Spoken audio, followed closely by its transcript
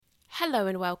Hello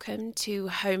and welcome to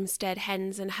Homestead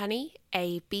Hens and Honey,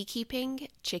 a beekeeping,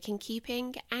 chicken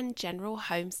keeping, and general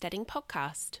homesteading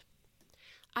podcast.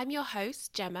 I'm your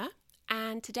host, Gemma,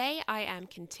 and today I am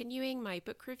continuing my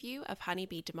book review of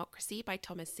Honeybee Democracy by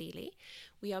Thomas Seeley.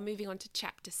 We are moving on to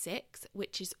chapter 6,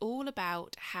 which is all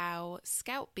about how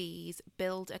scout bees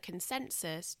build a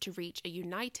consensus to reach a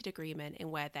united agreement in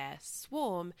where their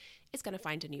swarm is going to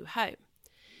find a new home.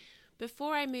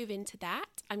 Before I move into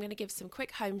that, I'm going to give some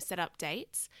quick homestead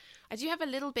updates. I do have a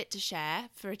little bit to share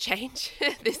for a change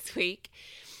this week.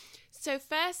 So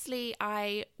firstly,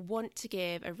 I want to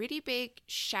give a really big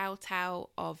shout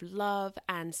out of love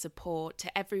and support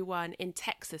to everyone in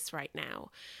Texas right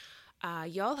now.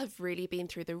 Y'all have really been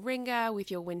through the ringer with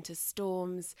your winter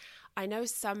storms. I know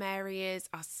some areas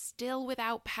are still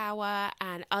without power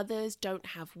and others don't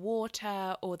have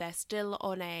water, or they're still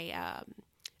on a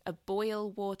boil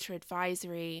water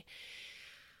advisory.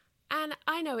 And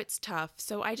I know it's tough,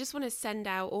 so I just want to send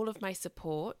out all of my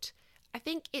support. I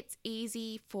think it's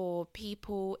easy for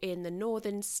people in the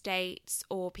northern states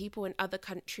or people in other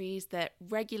countries that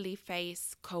regularly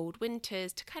face cold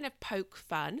winters to kind of poke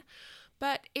fun,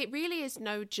 but it really is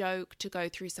no joke to go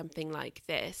through something like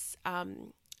this.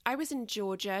 I was in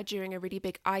Georgia during a really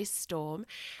big ice storm,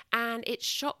 and it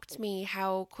shocked me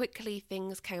how quickly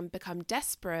things can become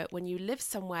desperate when you live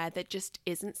somewhere that just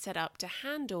isn't set up to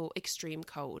handle extreme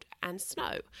cold and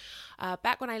snow.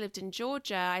 Back when I lived in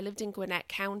Georgia, I lived in Gwinnett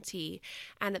County,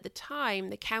 and at the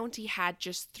time, the county had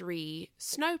just 3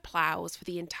 snow plows for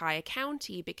the entire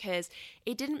county because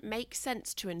it didn't make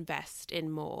sense to invest in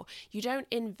more. You don't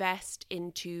invest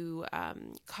into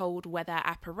cold weather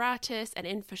apparatus and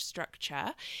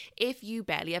infrastructure if you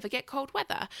barely ever get cold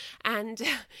weather. And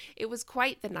it was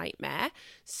quite the nightmare.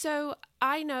 So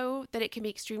I know that it can be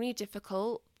extremely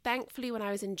difficult. Thankfully, when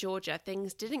I was in Georgia,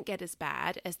 things didn't get as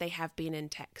bad as they have been in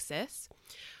Texas.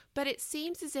 But it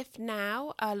seems as if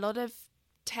now a lot of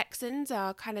Texans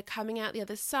are kind of coming out the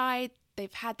other side.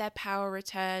 They've had their power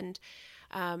returned.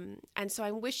 And so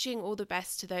I'm wishing all the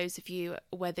best to those of you,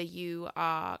 whether you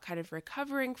are kind of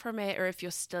recovering from it or if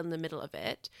you're still in the middle of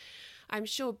it. I'm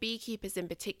sure beekeepers in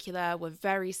particular were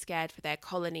very scared for their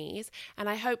colonies, and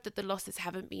I hope that the losses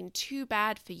haven't been too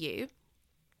bad for you.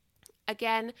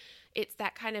 Again, it's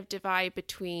that kind of divide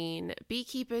between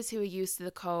beekeepers who are used to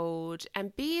the cold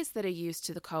and bees that are used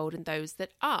to the cold and those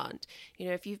that aren't. You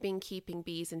know, if you've been keeping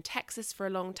bees in Texas for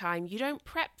a long time, you don't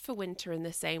prep for winter in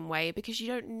the same way because you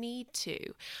don't need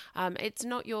to. It's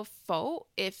not your fault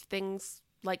if things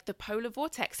like the polar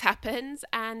vortex happens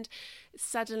and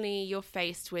suddenly you're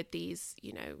faced with these,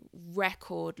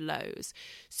 record lows.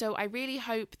 So I really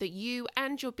hope that you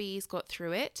and your bees got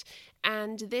through it.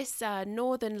 And this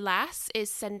northern lass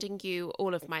is sending you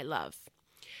all of my love.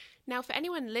 Now, for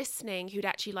anyone listening who'd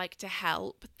actually like to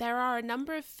help, there are a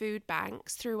number of food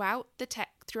banks throughout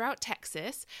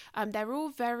Texas. They're all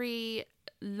very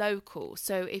local.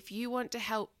 So if you want to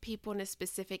help people in a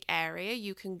specific area,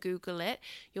 you can Google it.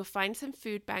 You'll find some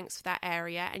food banks for that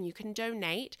area and you can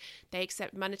donate. They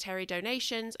accept monetary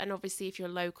donations, and obviously if you're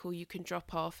local, you can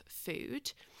drop off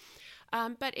food.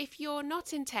 But if you're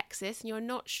not in Texas and you're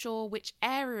not sure which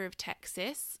area of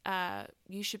Texas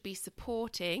you should be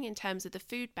supporting in terms of the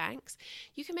food banks,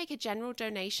 you can make a general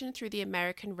donation through the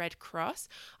American Red Cross.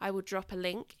 I will drop a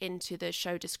link into the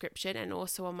show description and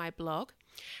also on my blog.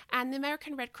 And the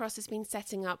American Red Cross has been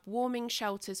setting up warming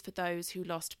shelters for those who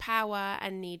lost power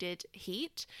and needed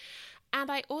heat. And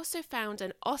I also found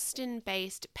an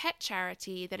Austin-based pet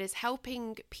charity that is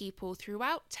helping people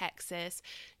throughout Texas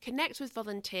connect with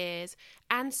volunteers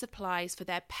and supplies for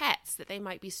their pets that they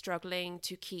might be struggling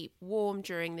to keep warm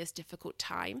during this difficult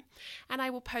time. And I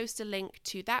will post a link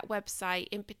to that website,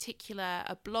 in particular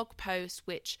a blog post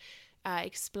which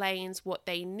explains what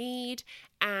they need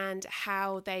and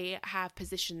how they have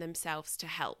positioned themselves to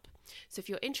help. So if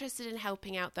you're interested in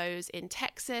helping out those in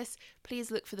Texas, please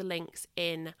look for the links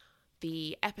in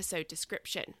the episode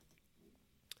description.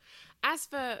 As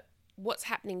for what's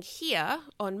happening here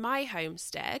on my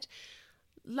homestead,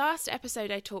 last episode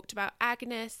I talked about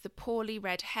Agnes, the poorly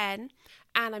red hen,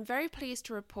 and I'm very pleased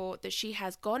to report that she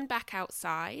has gone back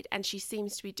outside and she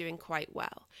seems to be doing quite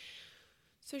well.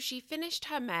 So she finished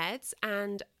her meds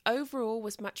and overall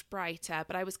was much brighter,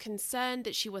 but I was concerned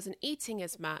that she wasn't eating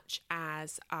as much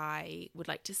as I would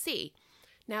like to see.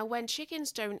 Now, when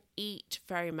chickens don't eat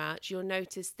very much, you'll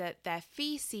notice that their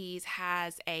feces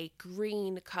has a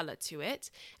green colour to it,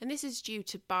 and this is due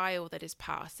to bile that is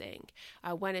passing.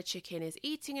 When a chicken is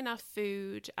eating enough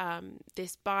food,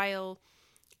 this bile,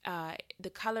 the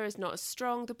colour is not as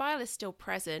strong. The bile is still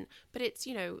present, but it's,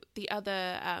 the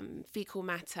other fecal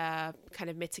matter kind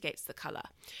of mitigates the colour.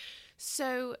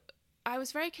 So I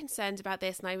was very concerned about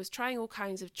this, and I was trying all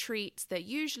kinds of treats that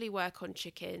usually work on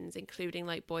chickens, including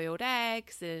like boiled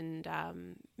eggs and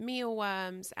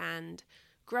mealworms and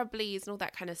grubblies and all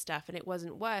that kind of stuff, and it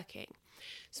wasn't working.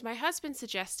 So my husband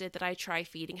suggested that I try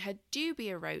feeding her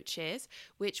dubia roaches,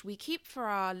 which we keep for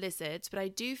our lizards, but I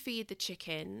do feed the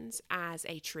chickens as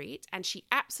a treat, and she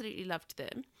absolutely loved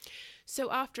them.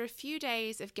 So after a few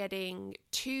days of getting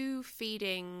 2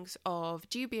 feedings of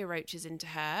dubia roaches into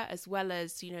her, as well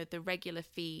as, the regular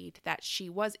feed that she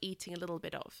was eating a little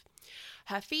bit of,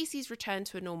 her feces returned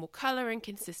to a normal colour and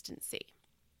consistency.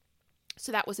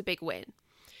 So that was a big win.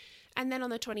 And then on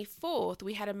the 24th,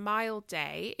 we had a mild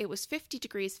day. It was 50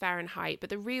 degrees Fahrenheit, but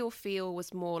the real feel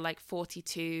was more like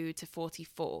 42 to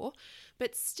 44.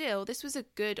 But still, this was a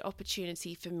good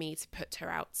opportunity for me to put her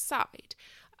outside.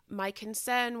 My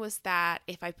concern was that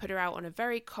if I put her out on a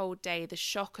very cold day, the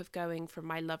shock of going from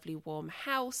my lovely warm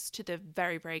house to the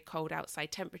very, very cold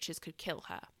outside temperatures could kill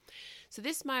her. So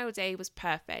this mild day was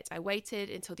perfect. I waited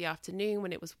until the afternoon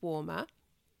when it was warmer.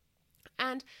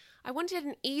 And I wanted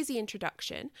an easy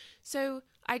introduction, so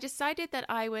I decided that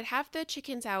I would have the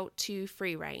chickens out to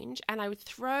free range, and I would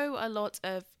throw a lot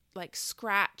of like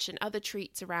scratch and other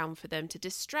treats around for them to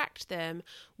distract them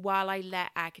while I let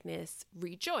Agnes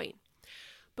rejoin.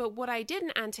 But what I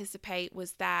didn't anticipate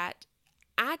was that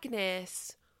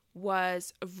Agnes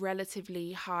was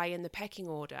relatively high in the pecking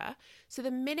order, so the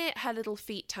minute her little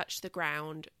feet touched the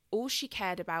ground, all she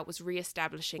cared about was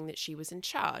re-establishing that she was in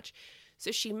charge. So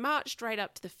she marched right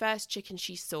up to the first chicken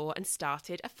she saw and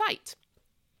started a fight.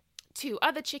 2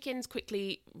 other chickens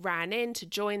quickly ran in to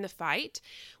join the fight,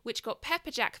 which got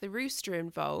Pepperjack the rooster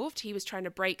involved. He was trying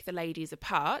to break the ladies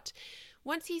apart.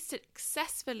 Once he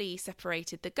successfully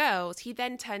separated the girls, he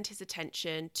then turned his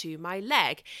attention to my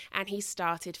leg, and he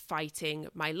started fighting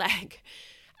my leg.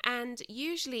 And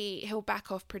usually he'll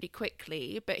back off pretty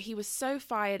quickly, but he was so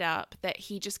fired up that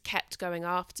he just kept going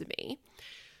after me.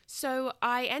 So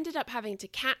I ended up having to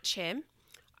catch him,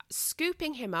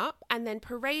 scooping him up, and then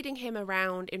parading him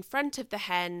around in front of the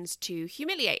hens to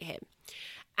humiliate him.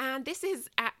 And this is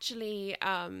actually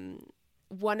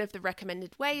one of the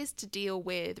recommended ways to deal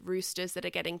with roosters that are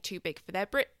getting too big for their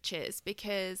britches,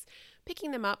 because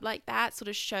picking them up like that sort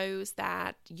of shows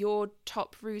that you're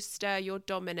top rooster, you're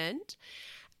dominant.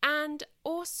 And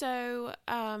also,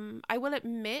 I will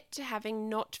admit to having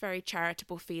not very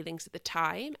charitable feelings at the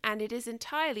time, and it is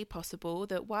entirely possible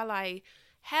that while I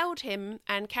held him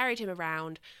and carried him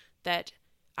around, that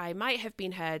I might have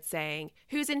been heard saying,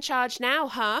 "Who's in charge now,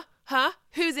 huh? Huh?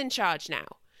 Who's in charge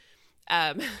now?"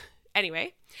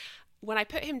 Anyway, when I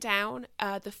put him down,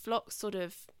 the flock sort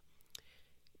of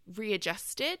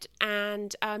readjusted,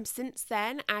 and since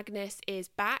then Agnes is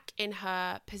back in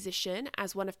her position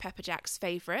as one of Pepperjack's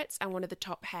favourites and one of the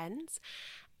top hens,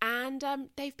 and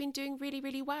they've been doing really,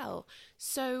 really well.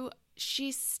 So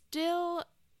she's still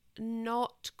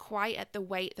not quite at the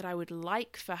weight that I would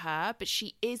like for her, but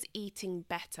she is eating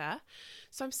better.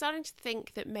 So I'm starting to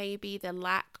think that maybe the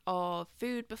lack of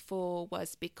food before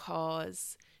was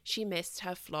because she missed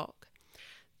her flock.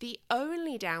 The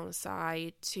only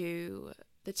downside to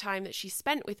the time that she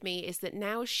spent with me is that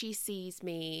now she sees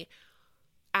me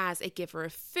as a giver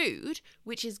of food,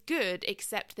 which is good,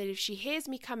 except that if she hears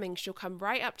me coming, she'll come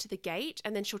right up to the gate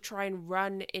and then she'll try and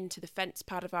run into the fence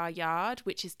part of our yard,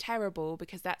 which is terrible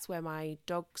because that's where my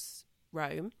dogs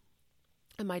roam,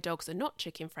 and my dogs are not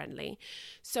chicken friendly.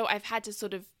 So I've had to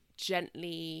sort of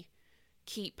gently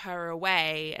keep her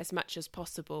away as much as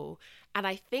possible, and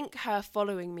I think her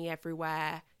following me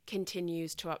everywhere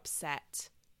continues to upset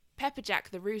Pepperjack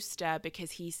the rooster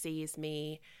because he sees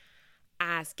me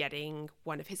as getting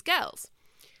one of his girls.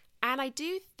 And I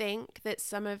do think that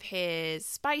some of his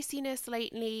spiciness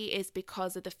lately is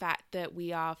because of the fact that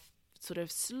we are sort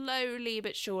of slowly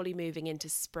but surely moving into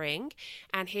spring,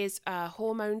 and his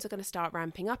hormones are going to start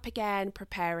ramping up again,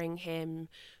 preparing him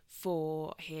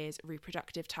for his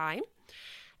reproductive time.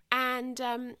 And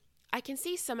I can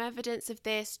see some evidence of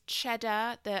this.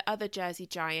 Cheddar, the other Jersey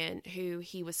giant who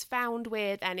he was found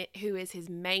with and who is his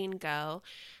main girl,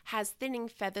 has thinning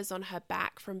feathers on her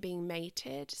back from being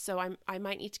mated. So I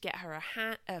might need to get her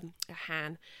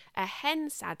a hen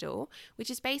saddle, which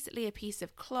is basically a piece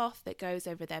of cloth that goes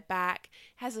over their back,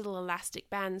 has little elastic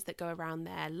bands that go around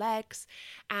their legs,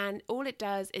 and all it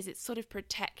does is it's sort of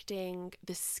protecting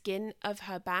the skin of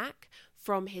her back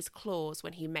from his claws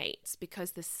when he mates,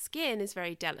 because the skin is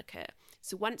very delicate.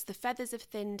 So once the feathers have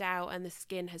thinned out and the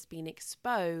skin has been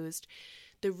exposed,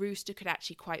 the rooster could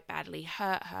actually quite badly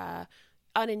hurt her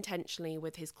unintentionally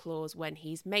with his claws when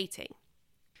he's mating.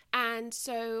 And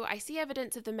so I see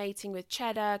evidence of the mating with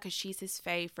Cheddar because she's his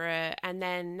favorite. And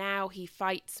then now he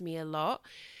fights me a lot.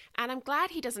 And I'm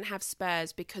glad he doesn't have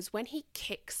spurs, because when he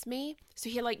kicks me, so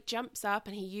he like jumps up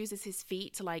and he uses his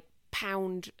feet to like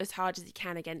pound as hard as he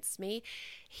can against me.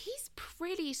 He's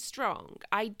pretty strong.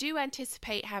 I do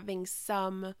anticipate having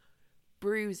some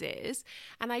bruises,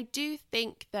 and I do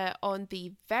think that on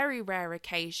the very rare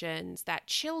occasions that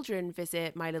children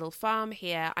visit my little farm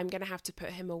here, I'm going to have to put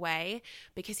him away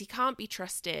because he can't be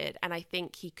trusted, and I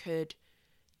think he could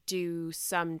do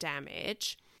some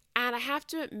damage. And I have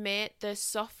to admit, the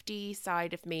softy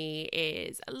side of me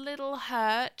is a little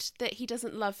hurt that he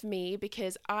doesn't love me,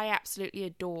 because I absolutely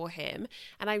adore him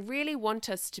and I really want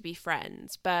us to be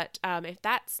friends. But if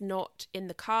that's not in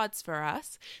the cards for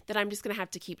us, then I'm just going to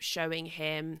have to keep showing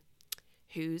him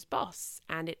who's boss,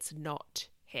 and it's not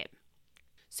him.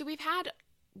 So we've had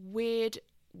weird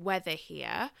weather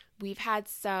here. We've had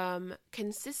some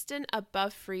consistent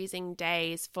above freezing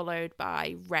days followed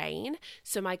by rain.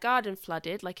 So my garden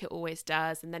flooded like it always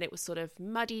does, and then it was sort of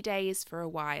muddy days for a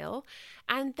while.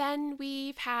 And then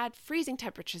we've had freezing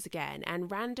temperatures again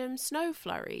and random snow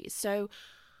flurries. So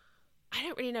I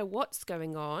don't really know what's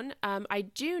going on. I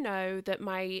do know that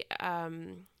my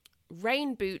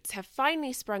rain boots have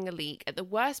finally sprung a leak at the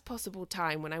worst possible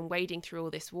time when I'm wading through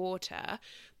all this water,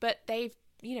 but they've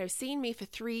seen me for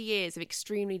 3 years of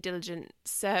extremely diligent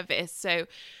service. So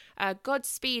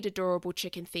Godspeed, adorable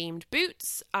chicken-themed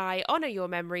boots. I honour your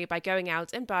memory by going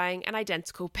out and buying an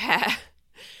identical pair.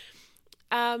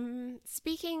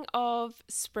 Speaking of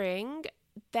spring,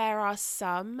 there are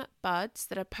some buds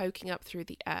that are poking up through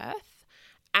the earth.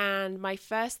 And my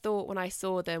first thought when I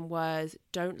saw them was,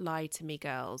 don't lie to me,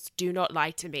 girls. Do not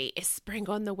lie to me. Is spring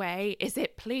on the way? Is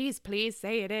it? Please, please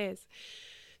say it is.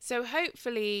 So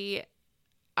hopefully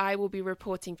I will be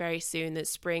reporting very soon that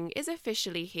spring is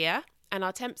officially here and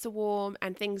our temps are warm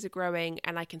and things are growing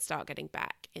and I can start getting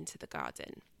back into the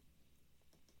garden.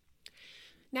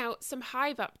 Now, some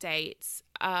hive updates.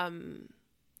 On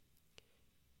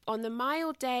the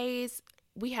mild days,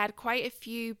 we had quite a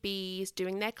few bees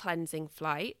doing their cleansing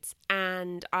flights,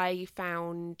 and I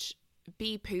found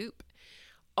bee poop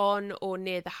on or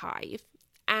near the hive.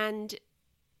 And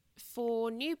for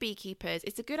new beekeepers,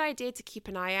 it's a good idea to keep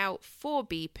an eye out for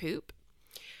bee poop.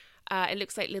 It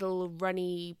looks like little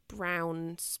runny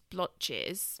brown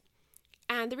splotches.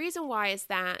 And the reason why is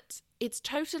that it's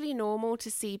totally normal to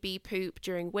see bee poop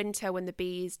during winter when the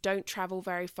bees don't travel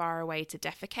very far away to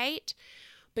defecate.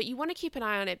 But you want to keep an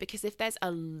eye on it, because if there's a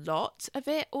lot of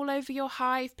it all over your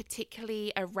hive,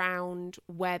 particularly around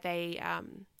where they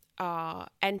are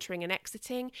entering and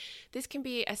exiting, this can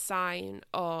be a sign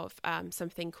of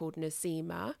something called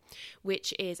eczema,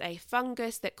 which is a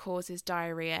fungus that causes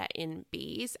diarrhea in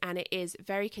bees, and it is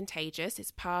very contagious.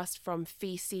 It's passed from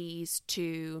feces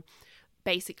to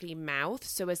basically mouth.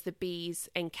 So as the bees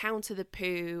encounter the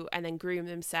poo and then groom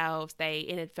themselves, they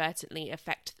inadvertently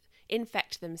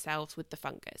infect themselves with the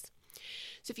fungus.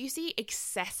 So if you see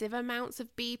excessive amounts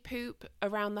of bee poop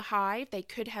around the hive, they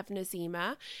could have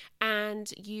eczema,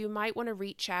 and you might want to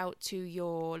reach out to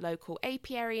your local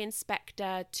apiary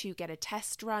inspector to get a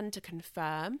test run to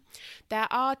confirm. There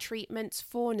are treatments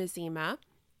for eczema.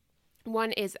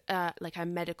 One is like a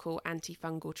medical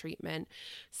antifungal treatment.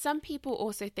 Some people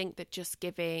also think that just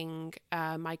giving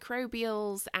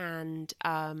microbials and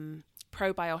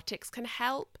probiotics can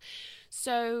help.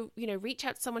 So, reach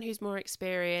out to someone who's more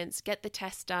experienced, get the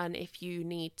test done if you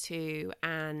need to,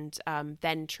 and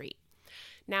then treat.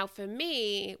 Now, for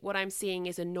me, what I'm seeing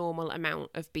is a normal amount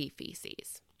of bee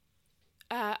feces.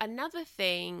 Another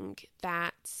thing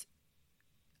that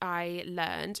I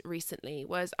learned recently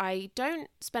was I don't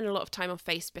spend a lot of time on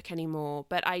Facebook anymore,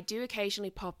 but I do occasionally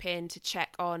pop in to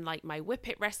check on like my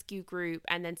Whippet Rescue group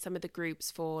and then some of the groups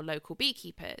for local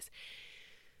beekeepers.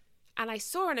 And I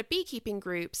saw in a beekeeping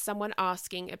group someone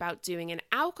asking about doing an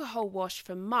alcohol wash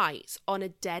for mites on a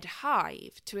dead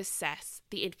hive to assess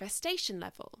the infestation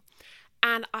level.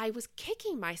 And I was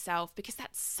kicking myself because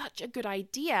that's such a good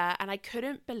idea, and I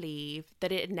couldn't believe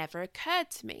that it had never occurred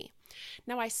to me.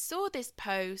 Now, I saw this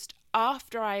post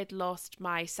after I had lost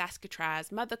my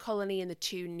Saskatraz mother colony and the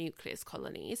 2 nucleus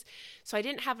colonies, so I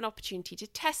didn't have an opportunity to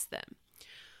test them.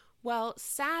 Well,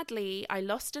 sadly, I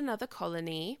lost another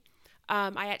colony.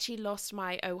 I actually lost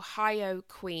my Ohio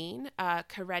queen,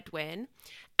 Caredwin,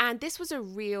 and this was a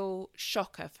real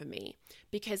shocker for me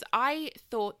because I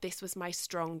thought this was my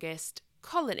strongest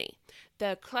colony.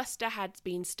 The cluster had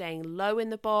been staying low in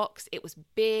the box, it was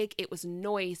big, it was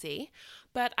noisy,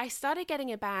 but I started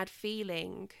getting a bad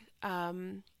feeling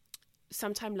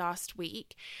sometime last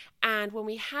week. And when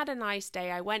we had a nice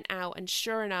day, I went out and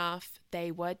sure enough,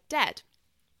 they were dead.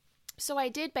 So I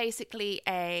did basically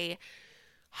a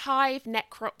hive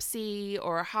necropsy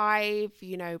or a hive,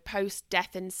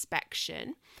 post-death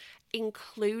inspection,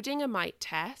 including a mite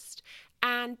test.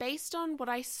 And based on what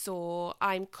I saw,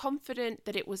 I'm confident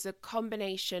that it was a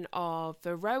combination of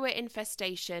Varroa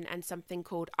infestation and something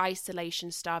called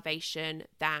isolation starvation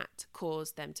that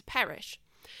caused them to perish.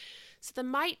 So the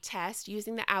mite test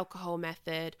using the alcohol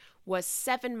method was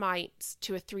 7 mites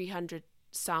to a 300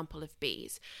 sample of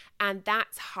bees, and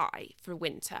that's high for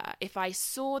winter. If I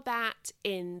saw that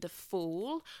in the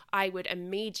fall, I would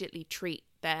immediately treat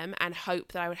them and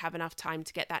hope that I would have enough time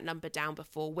to get that number down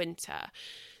before winter.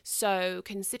 So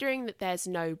considering that there's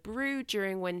no brood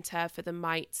during winter for the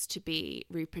mites to be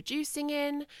reproducing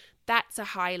in, that's a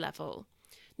high level.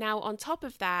 Now on top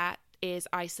of that is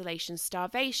isolation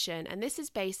starvation, and this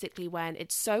is basically when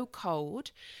it's so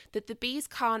cold that the bees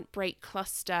can't break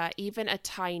cluster even a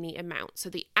tiny amount. So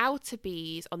the outer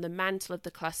bees on the mantle of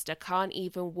the cluster can't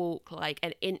even walk like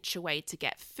an inch away to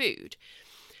get food.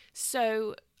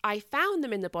 So I found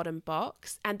them in the bottom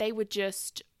box and they were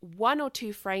just 1 or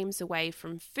 2 frames away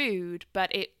from food,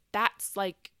 but that's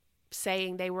like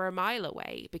saying they were a mile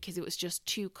away because it was just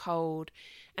too cold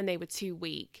and they were too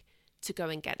weak to go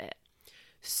and get it.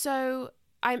 So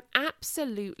I'm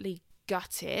absolutely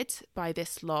gutted by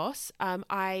this loss.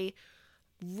 I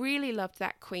really loved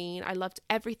that queen. I loved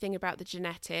everything about the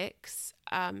genetics.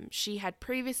 She had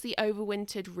previously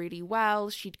overwintered really well.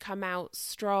 She'd come out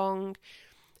strong.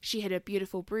 She had a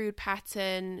beautiful brood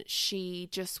pattern. She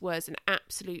just was an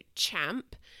absolute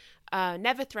champ.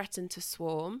 Never threatened to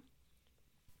swarm.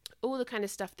 All the kind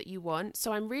of stuff that you want.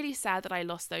 So I'm really sad that I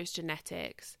lost those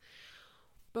genetics.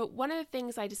 But one of the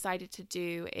things I decided to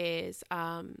do is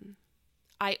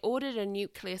I ordered a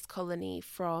nucleus colony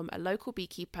from a local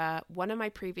beekeeper, one of my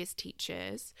previous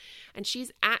teachers, and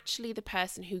she's actually the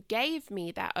person who gave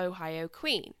me that Ohio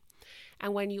queen.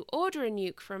 And when you order a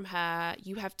nuke from her,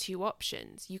 you have 2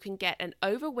 options. You can get an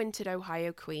overwintered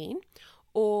Ohio queen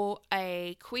or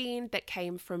a queen that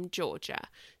came from Georgia.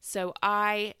 So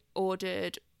I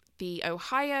ordered the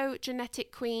Ohio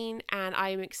genetic queen, and I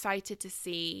am excited to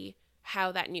see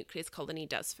how that nucleus colony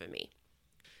does for me.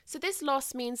 So this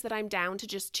loss means that I'm down to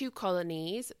just 2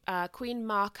 colonies. Queen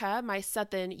Marker, my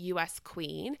southern US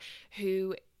queen,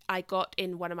 who I got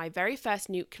in one of my very first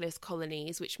nucleus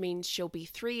colonies, which means she'll be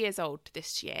 3 years old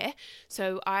this year.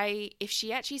 So if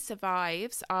she actually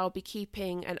survives, I'll be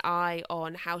keeping an eye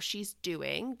on how she's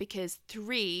doing, because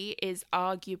 3 is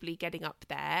arguably getting up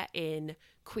there in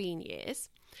queen years.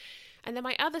 And then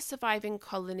my other surviving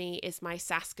colony is my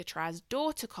Saskatraz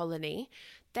daughter colony.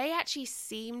 They actually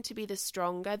seem to be the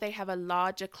stronger. They have a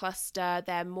larger cluster.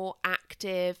 They're more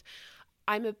active.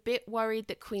 I'm a bit worried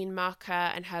that Queen Marker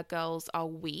and her girls are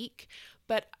weak.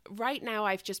 But right now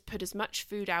I've just put as much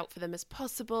food out for them as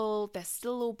possible. They're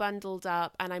still all bundled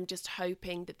up, and I'm just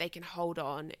hoping that they can hold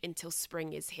on until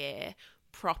spring is here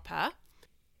proper.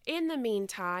 In the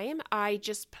meantime, I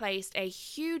just placed a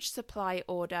huge supply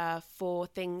order for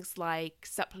things like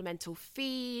supplemental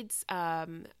feeds,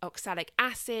 oxalic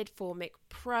acid, Formic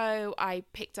Pro. I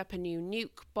picked up a new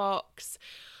nuke box,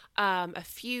 a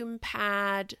fume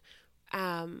pad,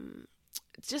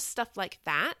 just stuff like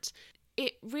that.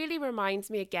 It really reminds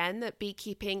me again that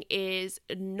beekeeping is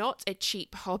not a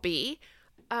cheap hobby.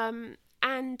 And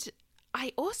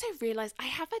I also realized I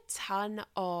have a ton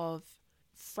of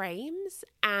frames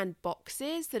and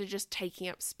boxes that are just taking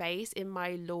up space in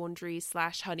my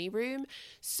laundry/honey room.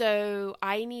 So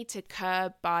I need to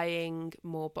curb buying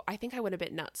more. But I think I went a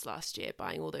bit nuts last year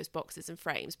buying all those boxes and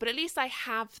frames, but at least I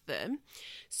have them.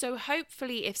 So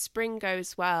hopefully if spring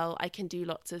goes well, I can do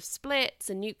lots of splits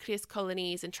and nucleus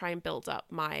colonies and try and build up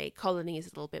my colonies a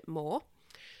little bit more.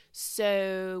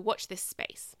 So watch this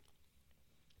space.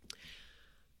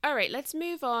 All right, let's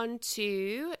move on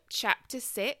to chapter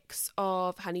 6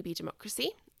 of Honeybee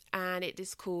Democracy, and it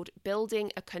is called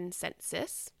Building a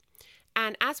Consensus.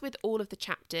 And as with all of the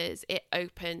chapters, it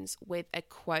opens with a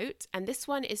quote, and this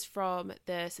one is from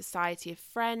the Society of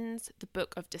Friends, the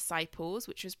Book of Disciples,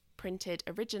 which was printed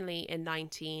originally in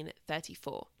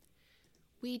 1934.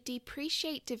 We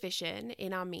depreciate division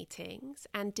in our meetings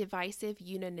and divisive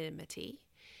unanimity.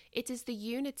 It is the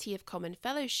unity of common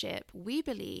fellowship, we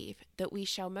believe, that we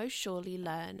shall most surely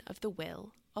learn of the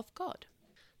will of God.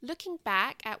 Looking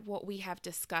back at what we have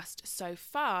discussed so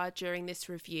far during this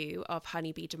review of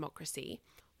Honeybee Democracy,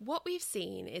 what we've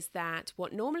seen is that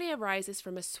what normally arises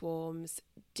from a swarm's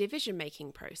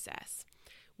division-making process,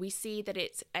 We see that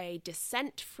it's a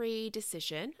dissent-free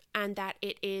decision and that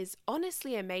it is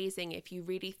honestly amazing if you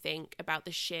really think about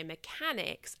the sheer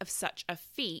mechanics of such a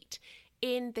feat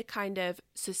in the kind of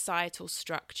societal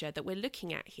structure that we're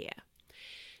looking at here.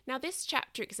 Now, this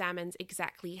chapter examines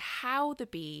exactly how the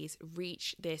bees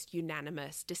reach this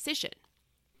unanimous decision.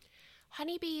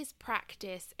 Honeybees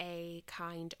practice a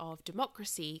kind of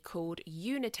democracy called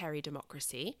unitary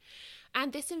democracy,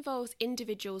 and this involves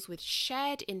individuals with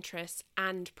shared interests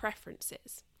and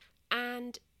preferences.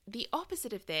 And the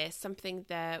opposite of this, something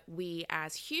that we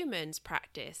as humans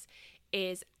practice,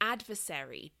 is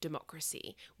adversary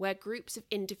democracy, where groups of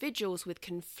individuals with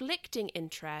conflicting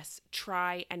interests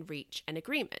try and reach an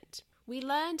agreement. We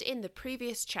learned in the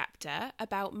previous chapter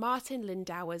about Martin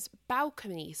Lindauer's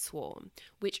balcony swarm,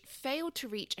 which failed to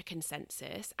reach a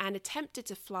consensus and attempted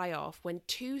to fly off when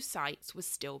 2 sites were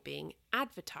still being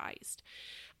advertised.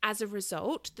 As a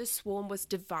result, the swarm was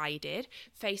divided,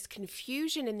 faced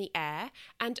confusion in the air,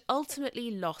 and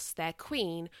ultimately lost their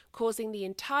queen, causing the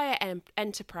entire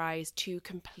enterprise to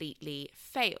completely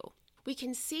fail. We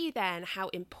can see then how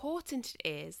important it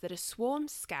is that a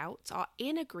swarm's scouts are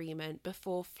in agreement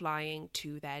before flying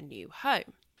to their new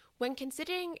home. When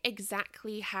considering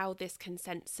exactly how this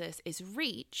consensus is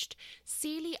reached,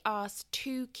 Seeley asks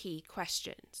 2 key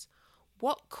questions.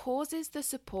 What causes the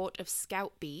support of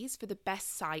scout bees for the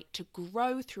best site to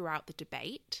grow throughout the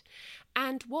debate?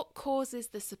 And what causes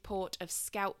the support of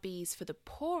scout bees for the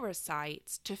poorer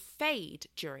sites to fade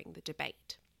during the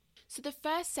debate? So the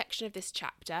first section of this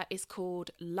chapter is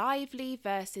called Lively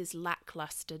versus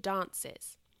Lackluster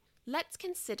Dances. Let's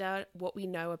consider what we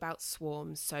know about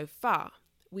swarms so far.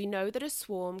 We know that a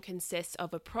swarm consists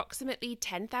of approximately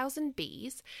 10,000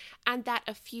 bees and that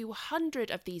a few hundred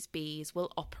of these bees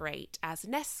will operate as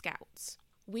nest scouts.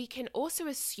 We can also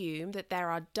assume that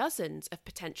there are dozens of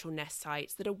potential nest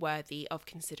sites that are worthy of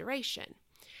consideration,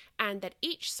 and that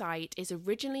each site is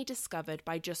originally discovered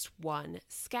by just one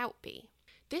scout bee.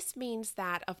 This means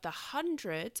that of the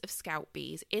hundreds of scout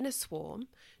bees in a swarm,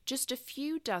 just a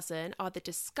few dozen are the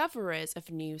discoverers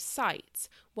of new sites,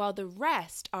 while the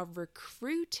rest are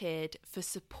recruited for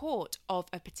support of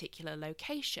a particular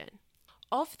location.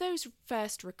 Of those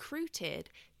first recruited,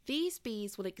 these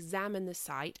bees will examine the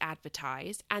site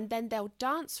advertised and then they'll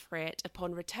dance for it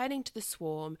upon returning to the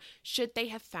swarm should they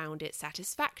have found it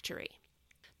satisfactory.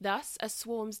 Thus, a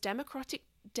swarm's democratic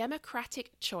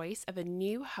choice of a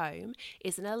new home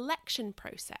is an election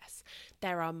process.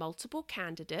 There are multiple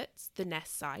candidates, the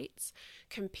nest sites,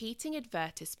 competing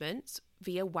advertisements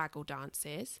via waggle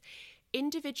dances,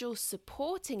 individuals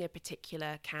supporting a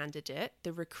particular candidate,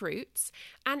 the recruits,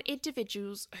 and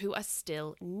individuals who are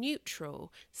still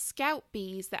neutral, scout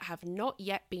bees that have not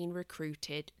yet been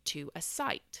recruited to a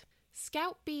site.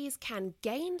 Scout bees can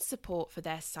gain support for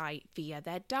their site via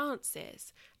their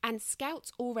dances, and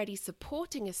scouts already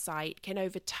supporting a site can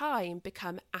over time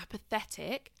become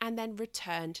apathetic and then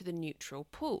return to the neutral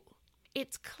pool.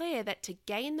 It's clear that to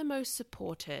gain the most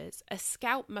supporters, a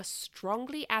scout must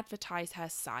strongly advertise her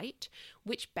site,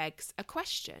 which begs a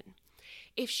question.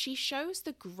 If she shows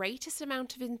the greatest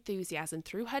amount of enthusiasm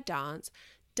through her dance,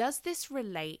 does this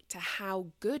relate to how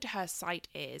good her site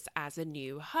is as a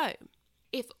new home?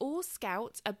 If all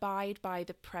scouts abide by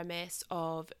the premise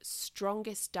of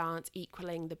strongest dance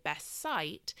equaling the best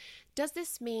site, does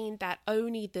this mean that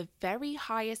only the very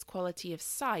highest quality of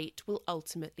site will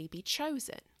ultimately be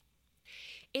chosen?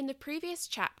 In the previous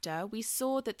chapter, we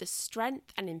saw that the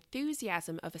strength and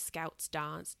enthusiasm of a scout's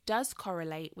dance does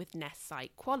correlate with nest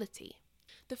site quality.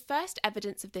 The first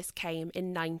evidence of this came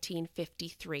in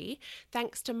 1953,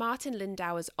 thanks to Martin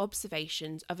Lindauer's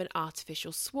observations of an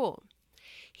artificial swarm.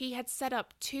 He had set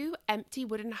up 2 empty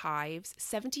wooden hives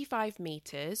 75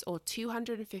 metres or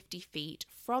 250 feet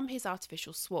from his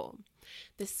artificial swarm,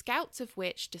 the scouts of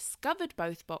which discovered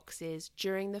both boxes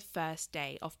during the first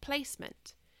day of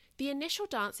placement. The initial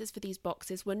dances for these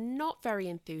boxes were not very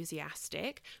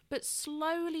enthusiastic, but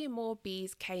slowly more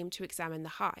bees came to examine the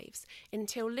hives,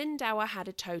 until Lindauer had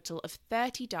a total of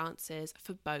 30 dancers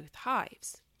for both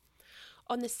hives.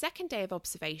 On the second day of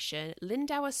observation,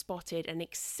 Lindauer spotted an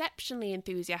exceptionally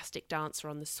enthusiastic dancer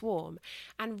on the swarm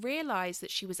and realised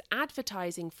that she was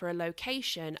advertising for a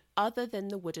location other than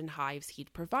the wooden hives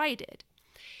he'd provided.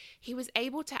 He was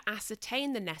able to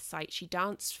ascertain the nest site she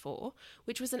danced for,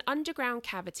 which was an underground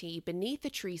cavity beneath a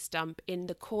tree stump in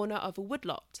the corner of a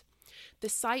woodlot. The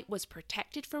site was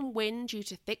protected from wind due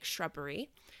to thick shrubbery,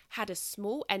 had a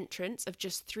small entrance of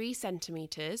just 3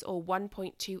 centimetres or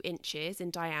 1.2 inches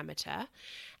in diameter,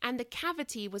 and the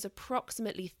cavity was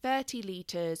approximately 30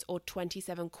 litres or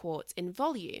 27 quarts in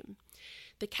volume.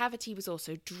 The cavity was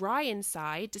also dry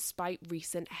inside despite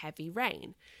recent heavy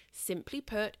rain. Simply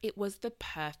put, it was the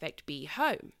perfect bee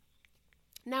home.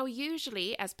 Now,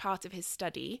 usually, as part of his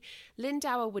study,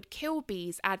 Lindauer would kill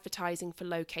bees advertising for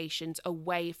locations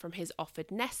away from his offered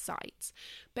nest sites,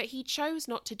 but he chose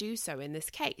not to do so in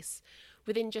this case.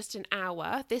 Within just an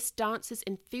hour, this dancer's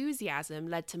enthusiasm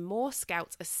led to more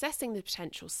scouts assessing the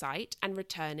potential site and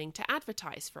returning to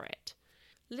advertise for it.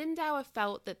 Lindauer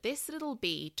felt that this little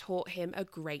bee taught him a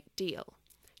great deal.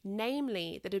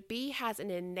 Namely, that a bee has an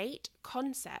innate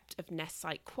concept of nest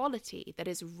site quality that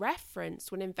is referenced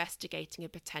when investigating a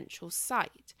potential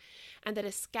site, and that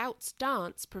a scout's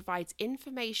dance provides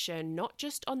information not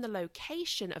just on the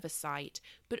location of a site,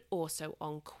 but also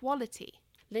on quality.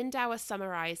 Lindauer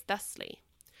summarized thusly: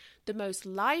 the most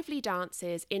lively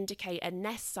dances indicate a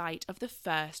nest site of the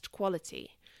first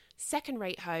quality.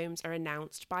 Second-rate homes are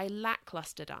announced by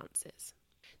lackluster dances.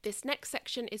 This next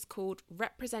section is called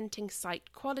Representing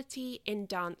Site Quality in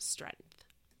Dance Strength.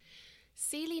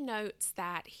 Seeley notes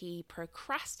that he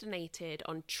procrastinated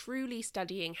on truly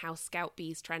studying how scout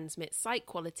bees transmit site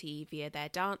quality via their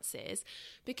dances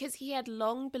because he had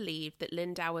long believed that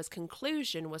Lindauer's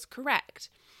conclusion was correct,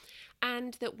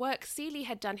 and that work Seeley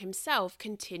had done himself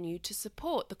continued to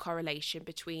support the correlation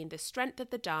between the strength of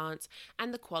the dance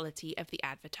and the quality of the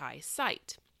advertised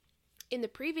site. In the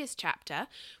previous chapter,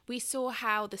 we saw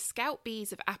how the scout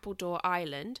bees of Appledore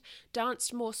Island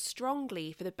danced more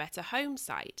strongly for the better home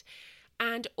site,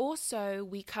 and also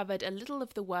we covered a little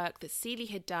of the work that Seeley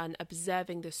had done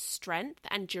observing the strength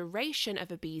and duration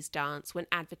of a bee's dance when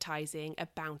advertising a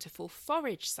bountiful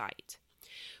forage site.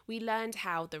 We learned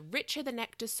how the richer the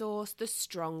nectar source, the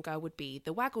stronger would be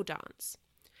the waggle dance.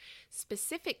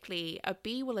 Specifically, a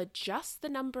bee will adjust the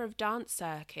number of dance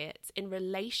circuits in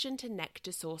relation to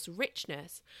nectar source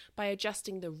richness by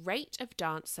adjusting the rate of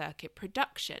dance circuit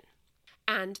production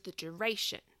and the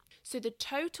duration. So the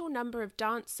total number of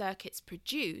dance circuits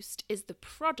produced is the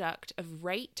product of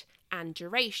rate and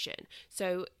duration.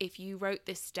 So if you wrote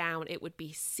this down, it would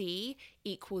be C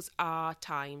equals R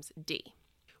times D.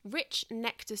 Rich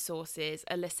nectar sources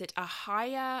elicit a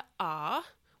higher R,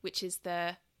 which is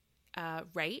the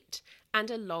rate,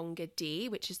 and a longer D,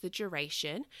 which is the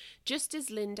duration, just as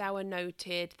Lindauer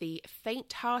noted the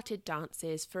faint-hearted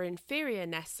dances for inferior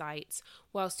nest sites,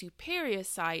 while superior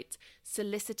sites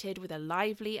solicited with a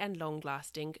lively and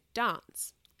long-lasting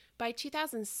dance. By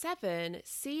 2007,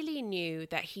 Seeley knew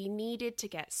that he needed to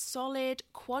get solid,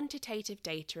 quantitative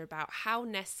data about how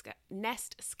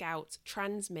nest scouts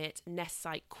transmit nest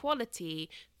site quality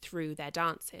through their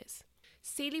dances.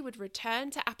 Seeley would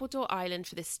return to Appledore Island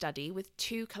for this study with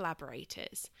two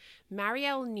collaborators,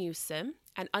 Marielle Newsom,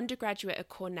 an undergraduate at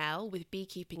Cornell with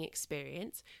beekeeping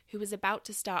experience, who was about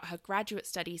to start her graduate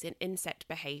studies in insect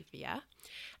behaviour,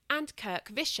 and Kirk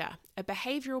Vischer, a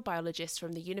behavioural biologist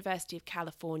from the University of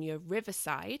California,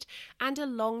 Riverside, and a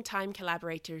long-time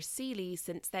collaborator of Seeley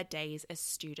since their days as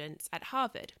students at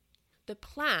Harvard. The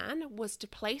plan was to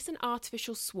place an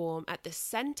artificial swarm at the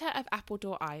centre of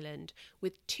Appledore Island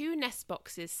with two nest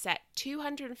boxes set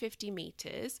 250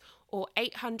 metres or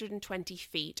 820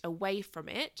 feet away from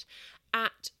it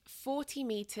at 40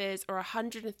 metres or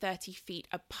 130 feet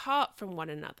apart from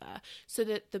one another so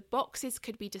that the boxes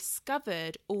could be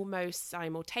discovered almost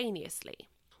simultaneously.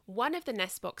 One of the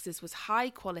nest boxes was high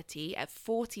quality at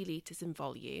 40 litres in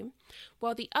volume,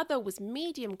 while the other was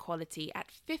medium quality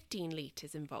at 15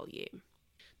 litres in volume.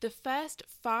 The first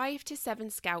 5 to 7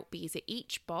 scout bees at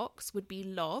each box would be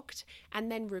logged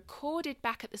and then recorded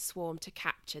back at the swarm to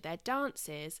capture their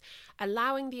dances,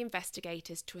 allowing the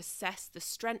investigators to assess the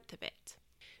strength of it.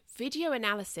 Video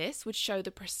analysis would show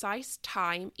the precise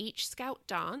time each scout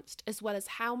danced, as well as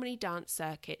how many dance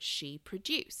circuits she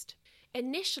produced.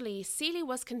 Initially, Seeley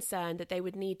was concerned that they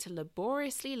would need to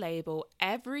laboriously label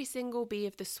every single bee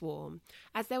of the swarm,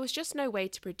 as there was just no way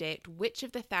to predict which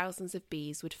of the thousands of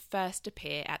bees would first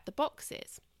appear at the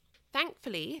boxes.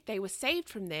 Thankfully, they were saved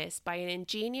from this by an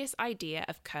ingenious idea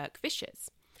of Kirk Vischer's.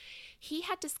 He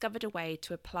had discovered a way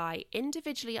to apply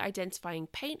individually identifying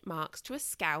paint marks to a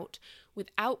scout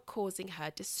without causing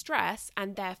her distress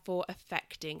and therefore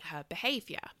affecting her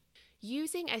behaviour.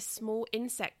 Using a small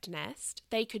insect nest,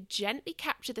 they could gently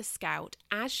capture the scout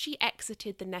as she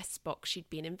exited the nest box she'd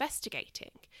been investigating.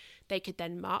 They could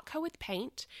then mark her with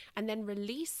paint and then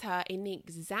release her in the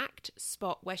exact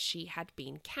spot where she had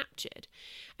been captured.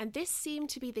 And this seemed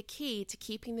to be the key to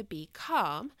keeping the bee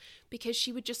calm because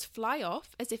she would just fly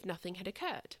off as if nothing had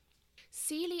occurred.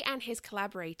 Seeley and his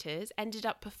collaborators ended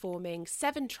up performing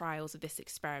 7 trials of this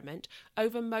experiment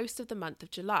over most of the month of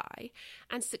July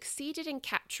and succeeded in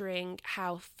capturing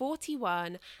how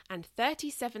 41 and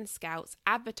 37 scouts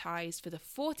advertised for the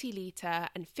 40-litre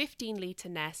and 15-litre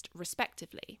nest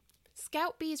respectively.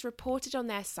 Scout bees reported on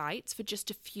their sites for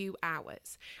just a few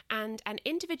hours, and an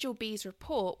individual bee's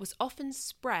report was often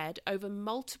spread over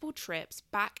multiple trips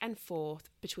back and forth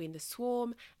between the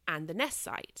swarm and the nest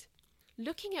site.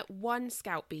 Looking at one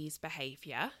scout bee's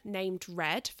behaviour, named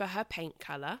Red for her paint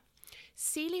colour,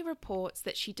 Seeley reports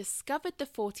that she discovered the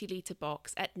 40-litre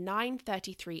box at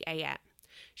 9:33 a.m.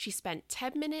 She spent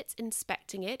 10 minutes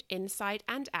inspecting it inside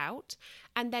and out,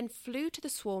 and then flew to the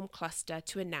swarm cluster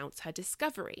to announce her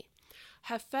discovery.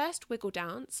 Her first wiggle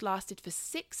dance lasted for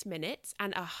 6 minutes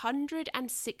and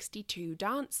 162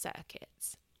 dance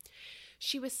circuits.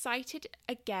 She was sighted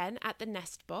again at the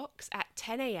nest box at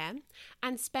 10 a.m.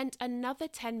 and spent another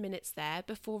 10 minutes there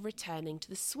before returning to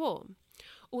the swarm,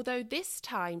 although this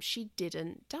time she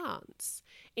didn't dance.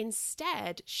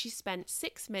 Instead, she spent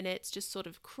 6 minutes just sort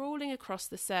of crawling across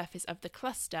the surface of the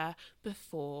cluster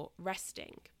before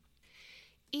resting.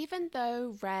 Even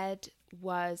though Red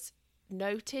was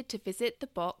noted to visit the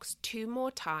box 2 more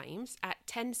times at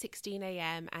 10:16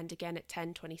 a.m. and again at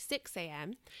 10:26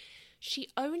 a.m., she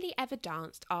only ever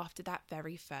danced after that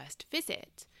very first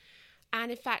visit.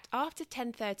 And in fact, after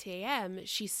 10:30 a.m.,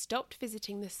 she stopped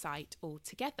visiting the site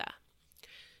altogether.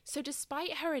 So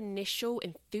despite her initial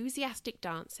enthusiastic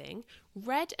dancing,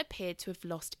 Red appeared to have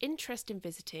lost interest in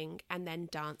visiting and then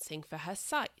dancing for her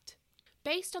site.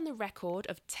 Based on the record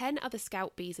of 10 other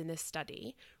scout bees in this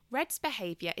study, Red's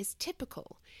behaviour is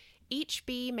typical. Each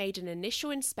bee made an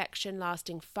initial inspection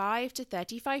lasting 5 to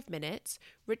 35 minutes,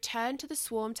 returned to the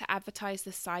swarm to advertise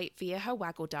the site via her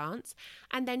waggle dance,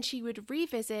 and then she would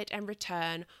revisit and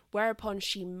return, whereupon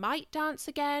she might dance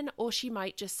again or she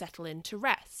might just settle in to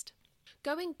rest.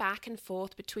 Going back and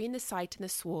forth between the site and the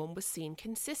swarm was seen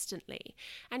consistently,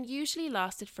 and usually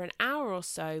lasted for an hour or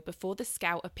so before the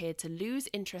scout appeared to lose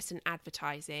interest in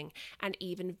advertising and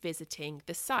even visiting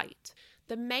the site.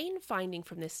 The main finding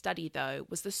from this study, though,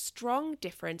 was the strong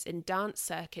difference in dance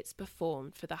circuits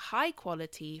performed for the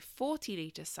high-quality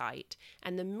 40-litre site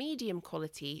and the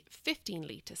medium-quality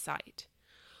 15-litre site.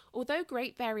 Although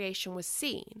great variation was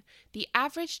seen, the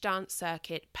average dance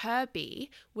circuit per bee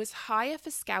was higher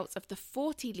for scouts of the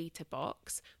 40-litre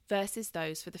box versus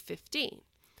those for the 15.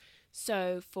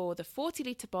 So for the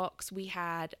 40-litre box, we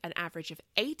had an average of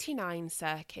 89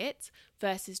 circuits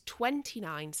versus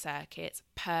 29 circuits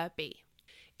per bee.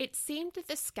 It seemed that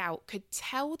the scout could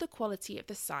tell the quality of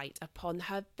the site upon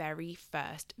her very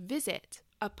first visit.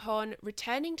 Upon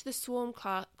returning to the swarm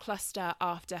cluster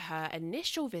after her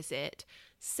initial visit,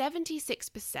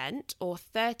 76% or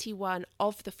 31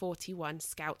 of the 41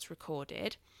 scouts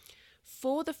recorded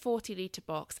for the 40-litre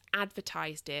box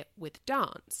advertised it with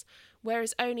dance,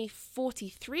 whereas only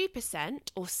 43%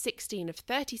 or 16 of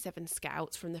 37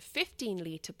 scouts from the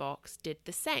 15-litre box did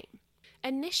the same.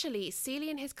 Initially,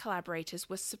 Seeley and his collaborators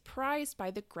were surprised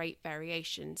by the great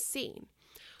variation seen,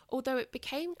 although it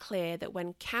became clear that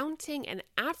when counting and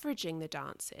averaging the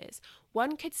dances,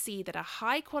 one could see that a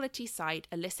high-quality site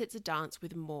elicits a dance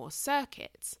with more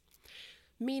circuits,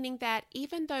 meaning that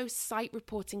even though site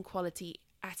reporting quality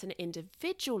at an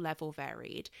individual level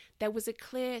varied, there was a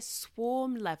clear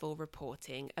swarm-level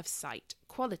reporting of site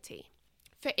quality.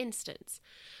 For instance,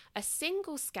 a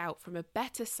single scout from a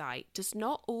better site does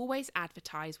not always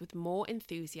advertise with more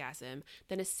enthusiasm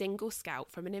than a single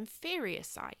scout from an inferior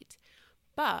site.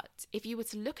 But if you were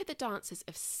to look at the dances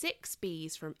of 6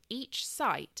 bees from each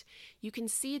site, you can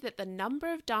see that the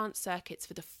number of dance circuits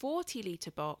for the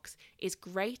 40-litre box is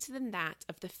greater than that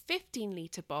of the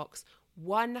 15-litre box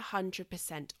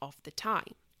 100% of the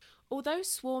time. Although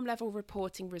swarm-level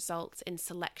reporting results in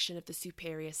selection of the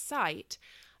superior site,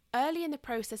 early in the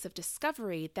process of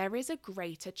discovery, there is a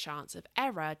greater chance of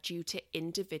error due to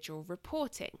individual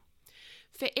reporting.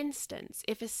 For instance,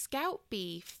 if a scout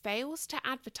bee fails to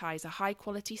advertise a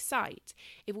high-quality site,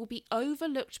 it will be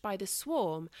overlooked by the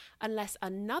swarm unless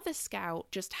another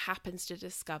scout just happens to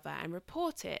discover and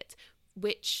report it,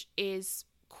 which is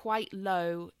quite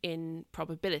low in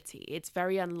probability. It's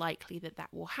very unlikely that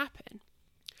that will happen.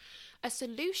 A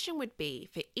solution would be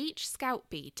for each scout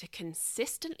bee to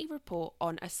consistently report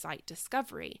on a site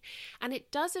discovery, and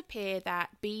it does appear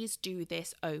that bees do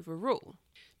this overall.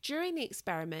 During the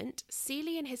experiment,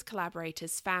 Seeley and his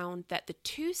collaborators found that the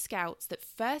 2 scouts that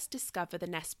first discover the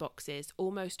nest boxes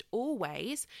almost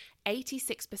always,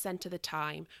 86% of the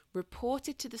time,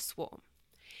 reported to the swarm.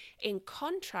 In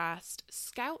contrast,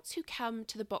 scouts who come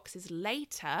to the boxes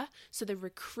later, so the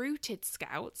recruited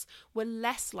scouts, were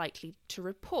less likely to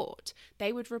report.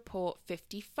 They would report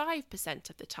 55%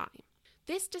 of the time.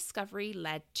 This discovery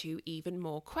led to even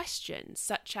more questions,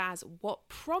 such as what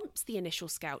prompts the initial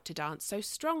scout to dance so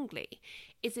strongly?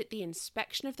 Is it the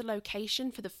inspection of the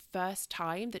location for the first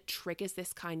time that triggers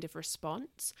this kind of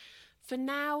response? For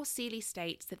now, Seeley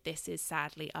states that this is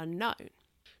sadly unknown.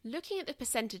 Looking at the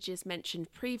percentages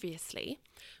mentioned previously,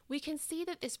 we can see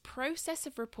that this process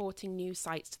of reporting new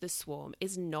sites to the swarm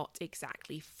is not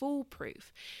exactly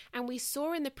foolproof, and we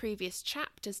saw in the previous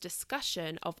chapter's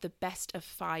discussion of the best of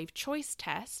 5 choice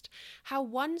test how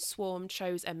one swarm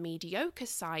chose a mediocre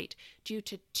site due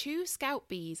to 2 scout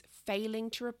bees failing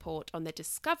to report on the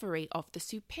discovery of the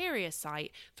superior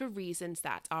site for reasons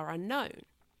that are unknown.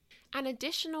 An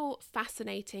additional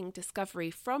fascinating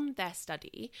discovery from their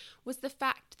study was the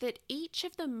fact that each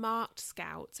of the marked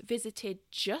scouts visited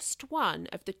just one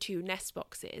of the 2 nest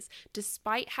boxes,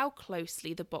 despite how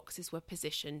closely the boxes were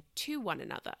positioned to one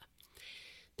another.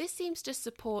 This seems to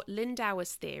support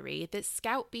Lindauer's theory that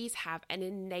scout bees have an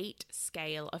innate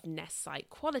scale of nest site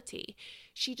quality.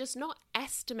 She does not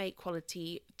estimate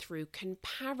quality through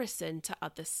comparison to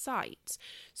other sites.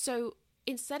 So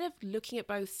instead of looking at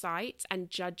both sites and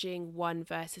judging one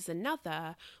versus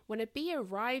another, when a bee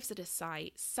arrives at a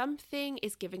site, something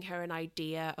is giving her an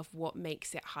idea of what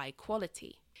makes it high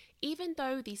quality. Even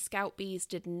though the scout bees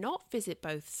did not visit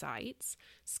both sites,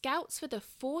 scouts for the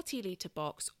 40-litre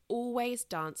box always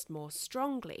danced more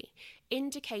strongly,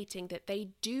 indicating that they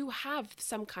do have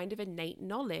some kind of innate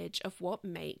knowledge of what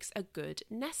makes a good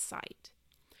nest site.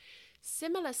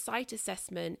 Similar site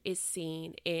assessment is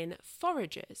seen in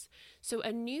foragers. So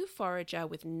a new forager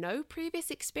with no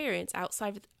previous experience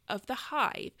outside of the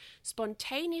hive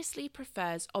spontaneously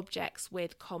prefers objects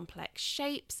with complex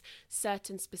shapes,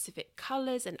 certain specific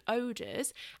colours and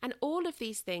odours, and all of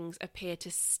these things appear to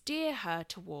steer her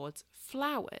towards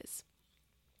flowers.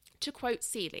 To quote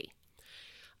Seeley,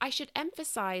 "I should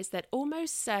emphasise that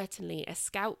almost certainly a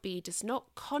scout bee does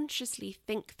not consciously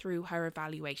think through her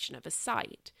evaluation of a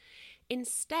site.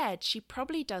 Instead, she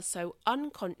probably does so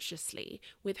unconsciously,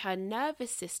 with her nervous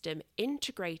system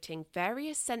integrating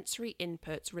various sensory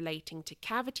inputs relating to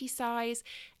cavity size,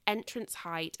 entrance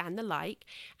height, and the like,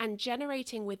 and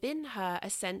generating within her a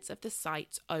sense of the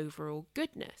site's overall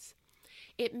goodness.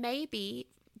 It may be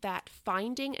that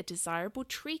finding a desirable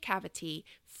tree cavity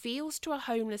feels to a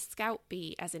homeless scout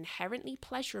bee as inherently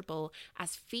pleasurable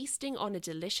as feasting on a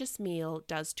delicious meal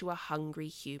does to a hungry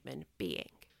human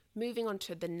being." Moving on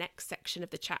to the next section of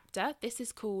the chapter, this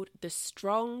is called The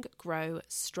Strong Grow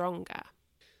Stronger.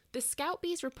 The scout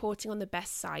bees reporting on the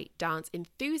best site dance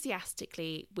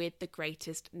enthusiastically with the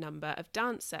greatest number of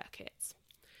dance circuits.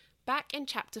 Back in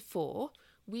chapter 4,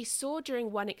 we saw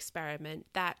during one experiment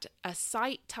that a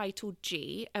site titled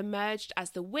G emerged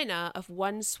as the winner of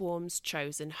one swarm's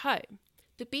chosen home.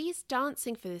 The bees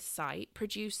dancing for this site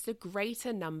produced the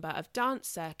greater number of dance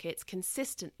circuits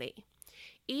consistently.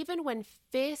 Even when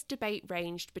fierce debate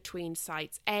ranged between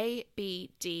sites A,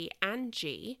 B, D, and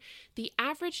G, the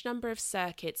average number of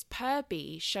circuits per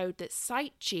bee showed that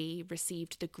site G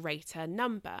received the greater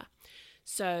number.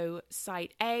 So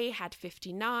site A had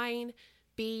 59,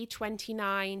 B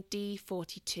 29, D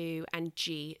 42, and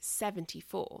G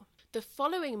 74. The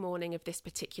following morning of this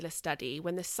particular study,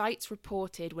 when the sites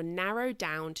reported were narrowed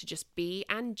down to just B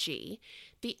and G,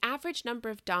 the average number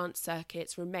of dance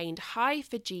circuits remained high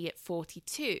for G at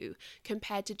 42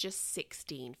 compared to just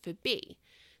 16 for B.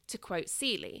 To quote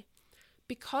Seeley,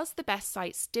 "Because the best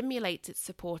site stimulates its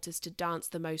supporters to dance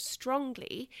the most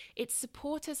strongly, its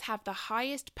supporters have the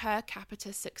highest per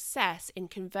capita success in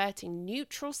converting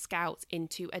neutral scouts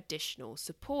into additional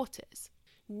supporters.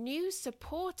 New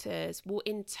supporters will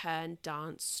in turn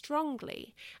dance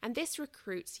strongly, and this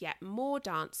recruits yet more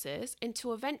dancers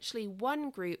until eventually one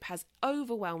group has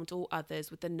overwhelmed all others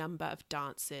with the number of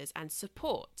dancers and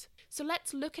support." So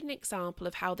let's look at an example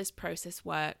of how this process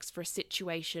works for a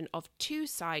situation of 2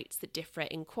 sites that differ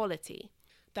in quality.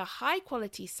 The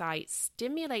high-quality site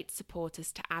stimulates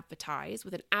supporters to advertise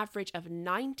with an average of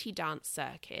 90 dance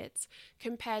circuits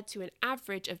compared to an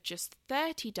average of just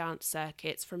 30 dance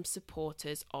circuits from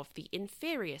supporters of the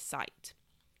inferior site.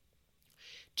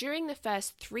 During the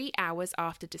first 3 hours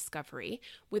after discovery,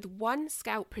 with one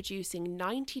scout producing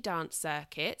 90 dance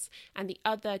circuits and the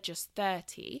other just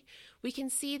 30, we can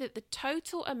see that the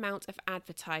total amount of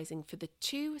advertising for the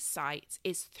two sites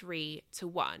is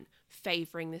 3-1,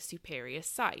 favouring the superior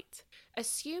site.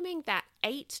 Assuming that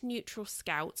 8 neutral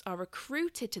scouts are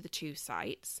recruited to the two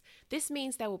sites, this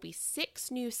means there will be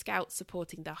 6 new scouts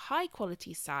supporting the high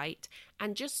quality site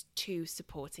and just 2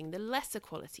 supporting the lesser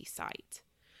quality site.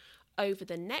 Over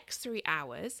the next 3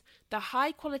 hours, the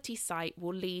high quality site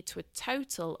will lead to a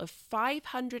total of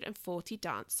 540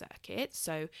 dance circuits,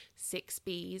 so 6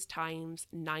 Bs times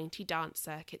 90 dance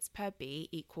circuits per B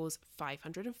equals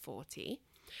 540,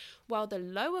 while the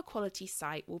lower quality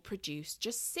site will produce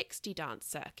just 60 dance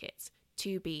circuits,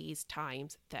 2 Bs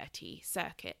times 30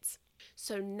 circuits.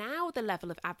 So now the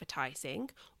level of advertising,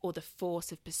 or the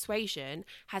force of persuasion,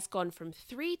 has gone from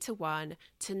 3-1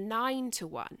 to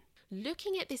 9-1.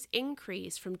 Looking at this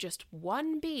increase from just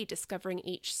 1 bee discovering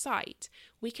each site,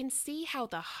 we can see how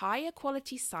the higher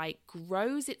quality site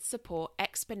grows its support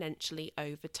exponentially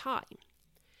over time.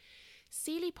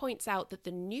 Seeley points out that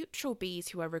the neutral bees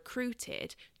who are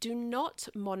recruited do not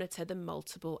monitor the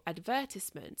multiple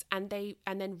advertisements and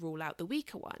then rule out the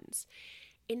weaker ones.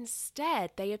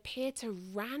 Instead, they appear to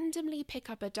randomly pick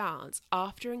up a dance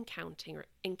after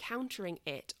encountering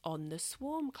it on the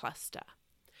swarm cluster.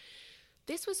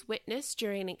 This was witnessed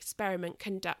during an experiment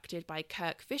conducted by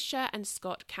Kirk Fisher and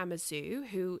Scott Kamazoo,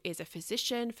 who is a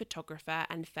physician, photographer,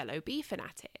 and fellow bee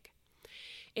fanatic.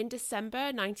 In December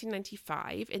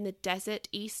 1995, in the desert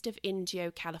east of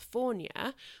Indio,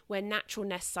 California, where natural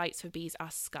nest sites for bees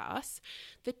are scarce,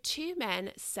 the 2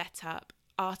 men set up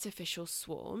artificial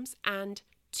swarms and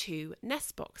 2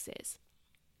 nest boxes.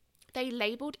 They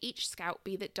labelled each scout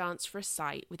bee that danced for a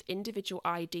site with individual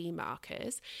ID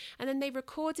markers, and then they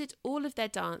recorded all of their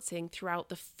dancing throughout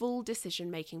the full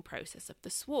decision-making process of the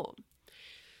swarm.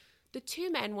 The 2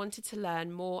 men wanted to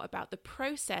learn more about the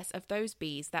process of those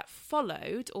bees that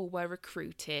followed or were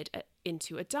recruited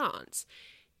into a dance.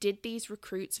 Did these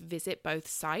recruits visit both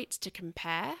sites to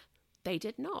compare? They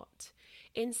did not.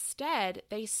 Instead,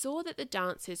 they saw that the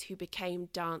dancers who became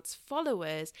dance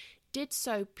followers did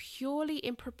so purely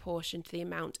in proportion to the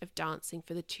amount of dancing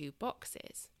for the 2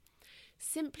 boxes.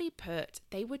 Simply put,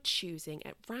 they were choosing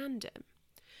at random.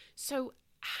 So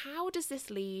how does this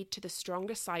lead to the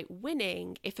stronger site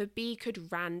winning if a bee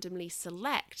could randomly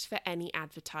select for any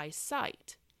advertised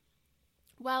site?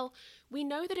 Well, we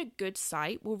know that a good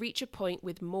site will reach a point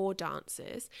with more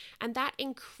dancers, and that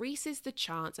increases the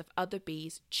chance of other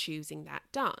bees choosing that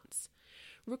dance.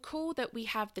 Recall that we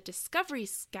have the discovery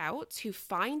scouts who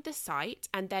find the site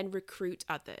and then recruit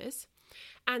others,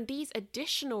 and these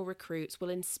additional recruits will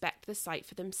inspect the site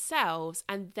for themselves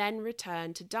and then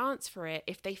return to dance for it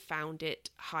if they found it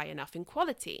high enough in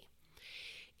quality.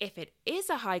 If it is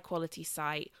a high quality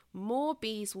site, more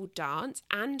bees will dance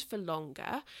and for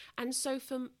longer, and so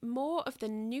for more of the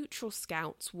neutral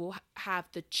scouts will have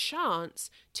the chance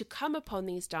to come upon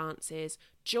these dances,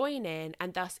 join in,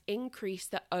 and thus increase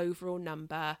the overall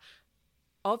number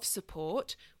of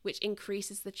support, which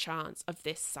increases the chance of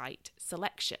this site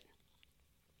selection.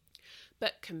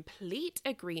 But complete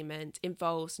agreement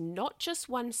involves not just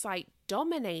one site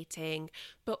dominating,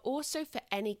 but also for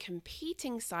any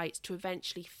competing sites to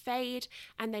eventually fade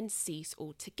and then cease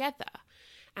altogether.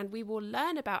 And we will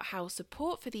learn about how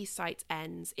support for these sites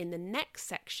ends in the next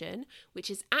section, which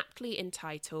is aptly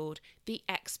entitled The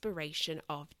Expiration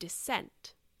of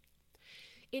Dissent.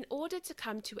 In order to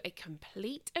come to a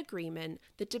complete agreement,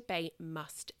 the debate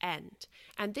must end,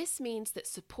 and this means that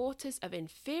supporters of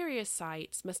inferior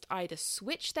sites must either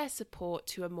switch their support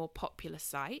to a more popular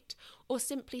site or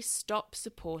simply stop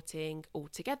supporting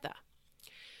altogether.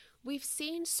 We've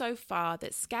seen so far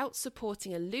that scouts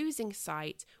supporting a losing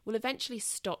site will eventually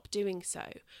stop doing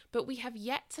so, but we have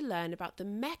yet to learn about the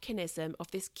mechanism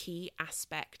of this key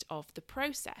aspect of the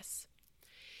process.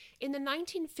 In the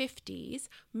 1950s,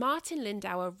 Martin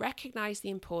Lindauer recognised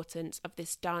the importance of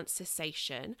this dance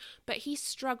cessation, but he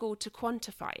struggled to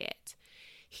quantify it.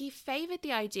 He favoured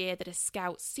the idea that a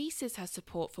scout ceases her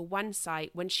support for one site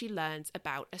when she learns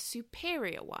about a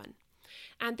superior one.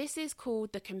 And this is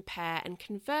called the compare and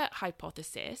convert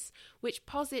hypothesis, which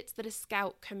posits that a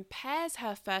scout compares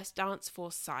her first dance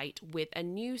force site with a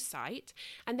new site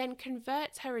and then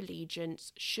converts her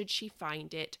allegiance should she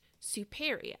find it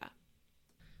superior.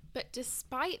 But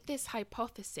despite this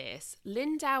hypothesis,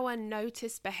 Lindauer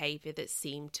noticed behaviour that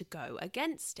seemed to go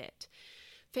against it.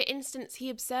 For instance, he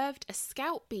observed a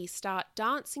scout bee start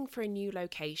dancing for a new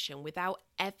location without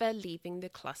ever leaving the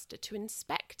cluster to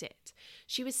inspect it.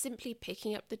 She was simply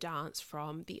picking up the dance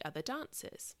from the other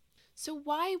dancers. So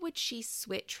why would she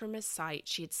switch from a site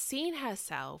she had seen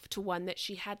herself to one that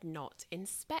she had not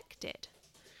inspected?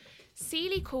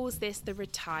 Seeley calls this the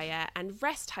retire and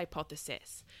rest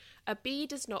hypothesis. A bee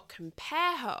does not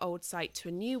compare her old site to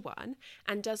a new one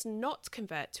and does not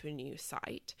convert to a new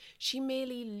site. She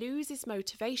merely loses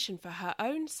motivation for her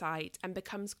own site and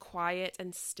becomes quiet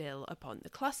and still upon the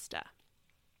cluster.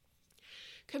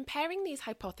 Comparing these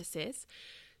hypotheses,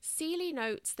 Seeley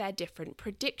notes their different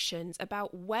predictions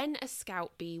about when a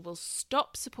scout bee will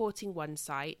stop supporting one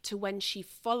site to when she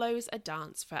follows a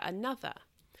dance for another.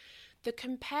 The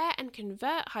compare and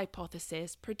convert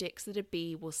hypothesis predicts that a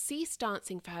bee will cease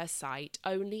dancing for her site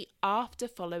only after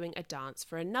following a dance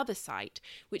for another site,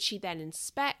 which she then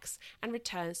inspects and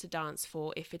returns to dance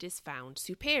for if it is found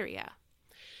superior.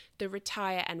 The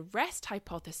retire and rest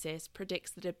hypothesis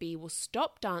predicts that a bee will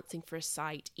stop dancing for a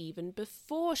site even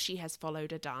before she has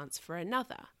followed a dance for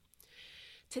another.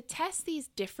 To test these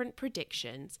different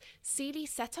predictions, Seeley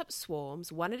set up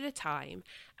swarms one at a time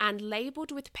and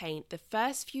labelled with paint the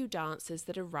first few dancers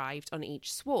that arrived on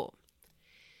each swarm.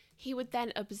 He would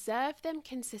then observe them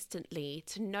consistently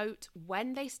to note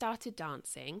when they started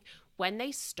dancing, when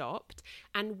they stopped,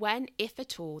 and when, if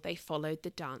at all, they followed the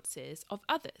dances of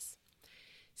others.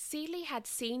 Seeley had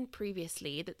seen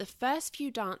previously that the first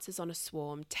few dancers on a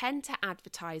swarm tend to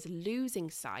advertise losing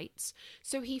sites,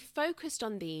 so he focused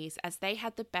on these as they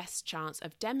had the best chance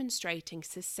of demonstrating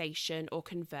cessation or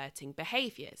converting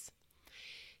behaviours.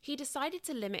 He decided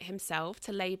to limit himself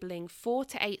to labelling 4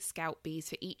 to 8 scout bees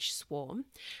for each swarm,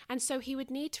 and so he would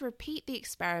need to repeat the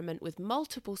experiment with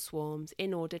multiple swarms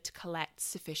in order to collect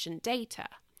sufficient data.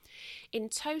 In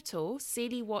total,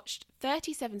 Seeley watched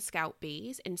 37 scout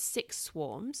bees in 6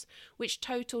 swarms, which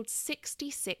totalled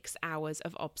 66 hours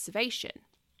of observation.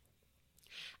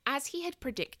 As he had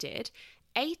predicted,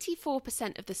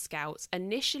 84% of the scouts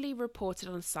initially reported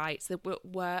on sites that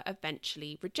were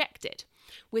eventually rejected,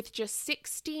 with just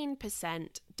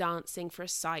 16% dancing for a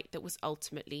site that was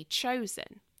ultimately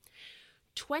chosen.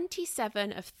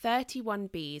 27 of 31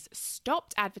 bees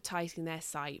stopped advertising their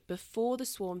site before the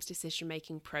swarm's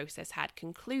decision-making process had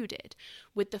concluded,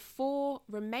 with the 4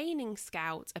 remaining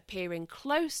scouts appearing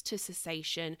close to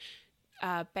cessation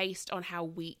based on how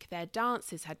weak their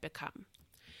dances had become.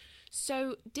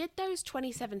 So, did those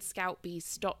 27 scout bees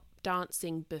stop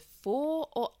dancing before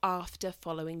or after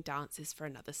following dances for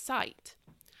another site?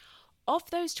 Of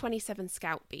those 27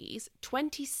 scout bees,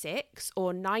 26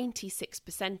 or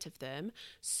 96% of them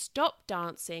stopped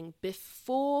dancing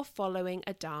before following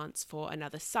a dance for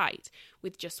another site,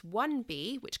 with just 1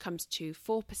 bee, which comes to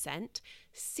 4%,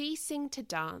 ceasing to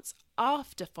dance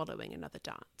after following another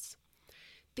dance.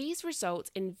 These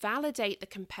results invalidate the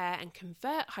compare and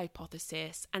convert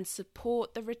hypothesis and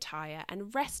support the retire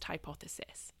and rest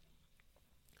hypothesis.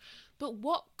 But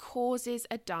what causes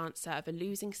a dancer of a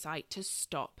losing site to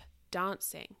stop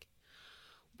dancing?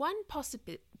 One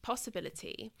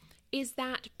possibility is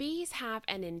that bees have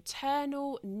an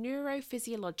internal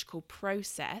neurophysiological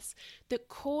process that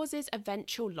causes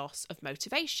eventual loss of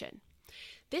motivation.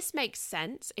 This makes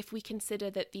sense if we consider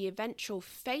that the eventual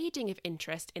fading of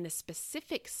interest in a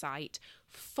specific site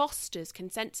fosters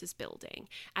consensus building,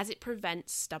 as it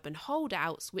prevents stubborn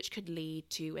holdouts, which could lead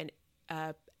to an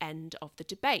end of the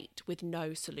debate with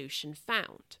no solution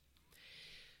found.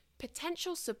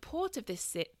 Potential support of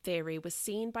this theory was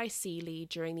seen by Seeley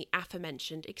during the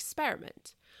aforementioned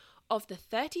experiment. Of the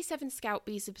 37 scout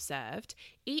bees observed,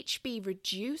 each bee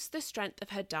reduced the strength of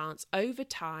her dance over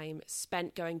time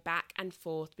spent going back and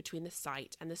forth between the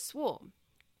site and the swarm.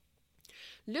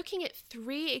 Looking at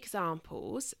 3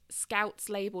 examples, scouts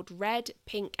labelled red,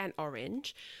 pink and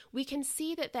orange, we can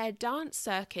see that their dance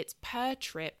circuits per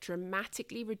trip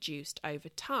dramatically reduced over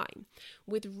time,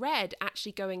 with red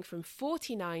actually going from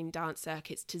 49 dance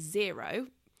circuits to 0,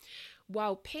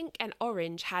 while pink and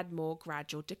orange had more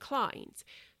gradual declines.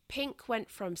 Pink went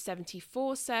from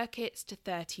 74 circuits to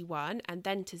 31 and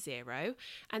then to 0,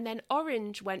 and then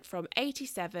orange went from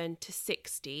 87 to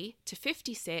 60 to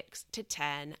 56 to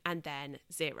 10 and then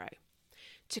 0.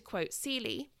 To quote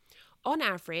Seeley, on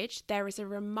average, there is a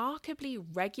remarkably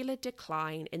regular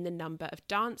decline in the number of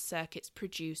dance circuits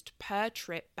produced per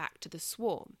trip back to the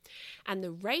swarm, and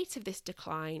the rate of this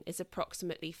decline is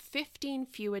approximately 15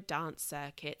 fewer dance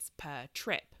circuits per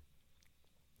trip.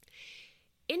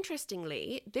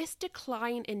 Interestingly, this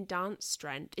decline in dance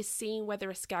strength is seen whether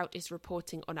a scout is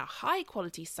reporting on a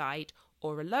high-quality site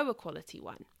or a lower-quality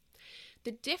one.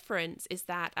 The difference is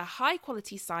that a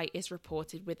high-quality site is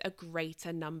reported with a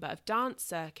greater number of dance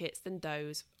circuits than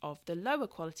those of the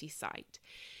lower-quality site.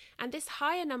 And this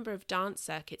higher number of dance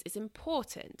circuits is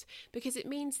important because it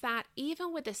means that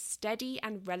even with a steady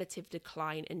and relative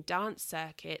decline in dance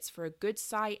circuits for a good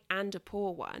site and a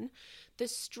poor one, the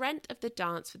strength of the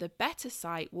dance for the better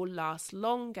site will last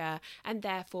longer and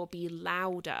therefore be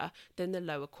louder than the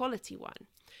lower quality one.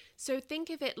 So think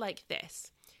of it like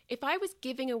this. If I was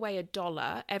giving away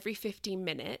 $1 every 15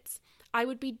 minutes, I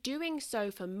would be doing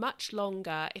so for much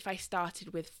longer if I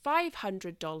started with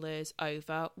 $500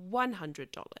 over $100.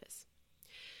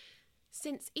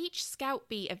 Since each scout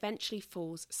bee eventually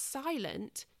falls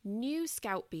silent, new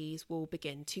scout bees will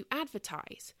begin to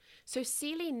advertise. So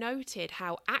Seeley noted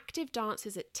how active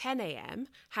dancers at 10 a.m.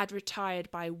 had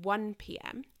retired by 1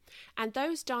 p.m. and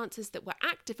those dancers that were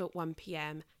active at 1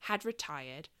 p.m. had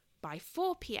retired by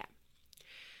 4 p.m.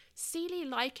 Seeley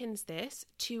likens this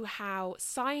to how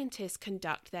scientists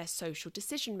conduct their social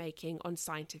decision-making on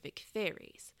scientific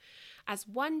theories. As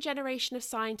one generation of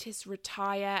scientists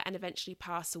retire and eventually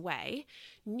pass away,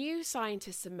 new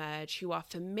scientists emerge who are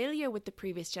familiar with the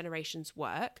previous generation's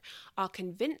work, are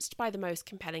convinced by the most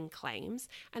compelling claims,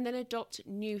 and then adopt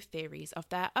new theories of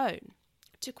their own.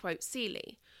 To quote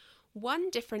Seeley, one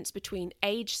difference between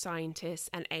age scientists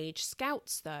and age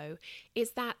scouts, though,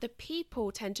 is that the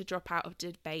people tend to drop out of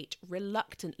debate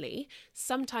reluctantly,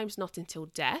 sometimes not until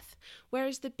death,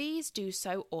 whereas the bees do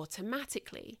so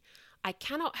automatically. I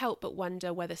cannot help but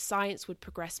wonder whether science would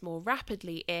progress more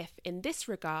rapidly if, in this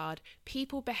regard,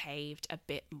 people behaved a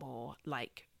bit more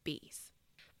like bees.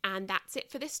 And that's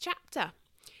it for this chapter.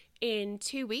 In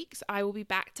 2 weeks, I will be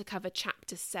back to cover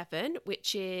chapter 7,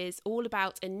 which is all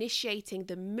about initiating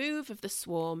the move of the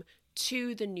swarm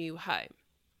to the new home.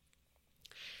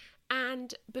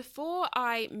 And before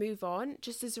I move on,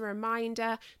 just as a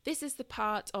reminder, this is the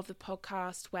part of the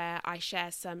podcast where I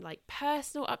share some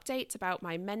personal updates about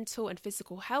my mental and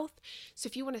physical health. So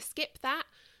if you want to skip that,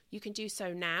 you can do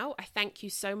so now. I thank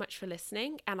you so much for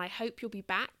listening, and I hope you'll be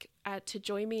back to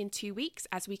join me in 2 weeks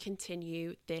as we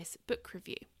continue this book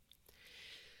review.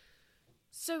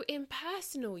 So in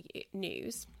personal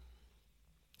news,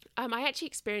 I actually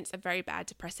experienced a very bad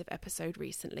depressive episode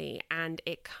recently, and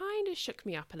it kind of shook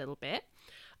me up a little bit.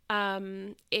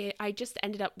 I just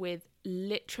ended up with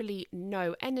literally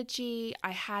no energy.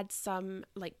 I had some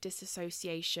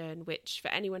disassociation, which for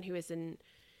anyone who isn't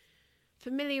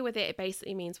familiar with it, it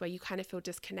basically means where you kind of feel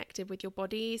disconnected with your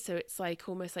body. So it's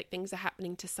almost like things are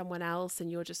happening to someone else and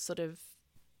you're just sort of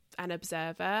an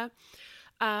observer.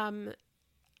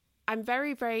 I'm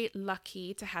very, very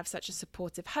lucky to have such a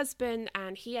supportive husband,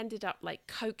 and he ended up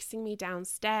coaxing me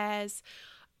downstairs,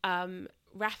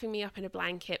 wrapping me up in a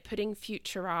blanket, putting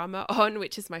Futurama on,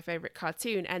 which is my favorite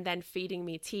cartoon, and then feeding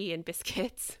me tea and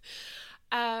biscuits.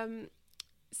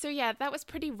 So yeah, that was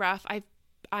pretty rough.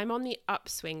 I'm on the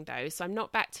upswing though, so I'm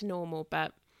not back to normal,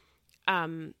 but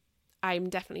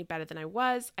I'm definitely better than I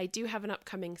was. I do have an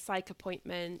upcoming psych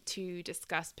appointment to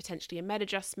discuss potentially a med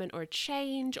adjustment or a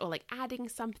change or adding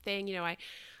something. I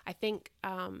think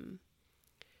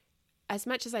as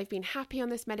much as I've been happy on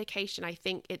this medication, I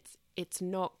think it's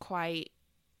not quite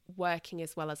working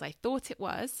as well as I thought it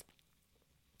was.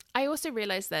 I also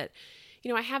realized that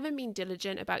I haven't been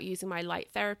diligent about using my light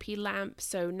therapy lamp.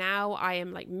 So now I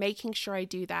am making sure I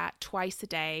do that twice a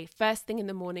day, first thing in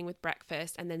the morning with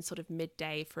breakfast and then sort of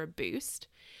midday for a boost.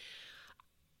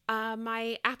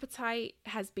 My appetite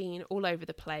has been all over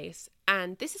the place,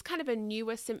 and this is kind of a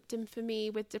newer symptom for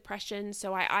me with depression.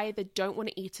 So I either don't want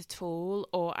to eat at all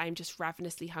or I'm just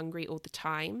ravenously hungry all the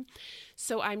time.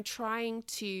 So I'm trying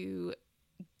to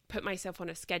put myself on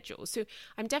a schedule. So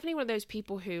I'm definitely one of those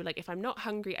people who if I'm not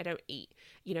hungry, I don't eat.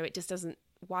 It just doesn't,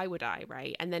 why would I,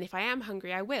 right? And then if I am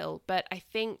hungry, I will. But I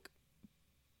think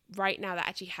right now that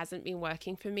actually hasn't been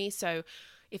working for me. So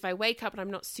if I wake up and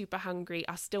I'm not super hungry,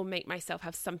 I'll still make myself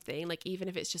have something, even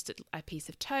if it's just a piece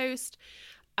of toast.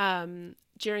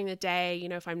 During the day,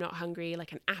 if I'm not hungry, an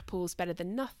apple's better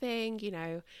than nothing,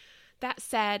 That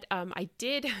said, I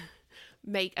did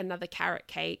make another carrot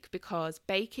cake because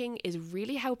baking is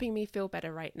really helping me feel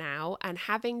better right now, and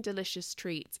having delicious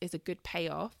treats is a good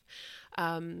payoff.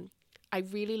 I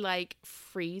really like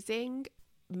freezing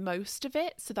most of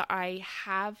it so that I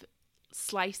have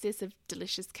slices of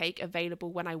delicious cake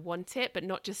available when I want it, but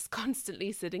not just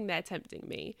constantly sitting there tempting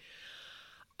me.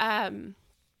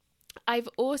 I've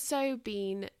also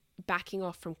been backing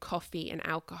off from coffee and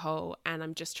alcohol, and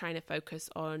I'm just trying to focus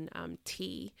on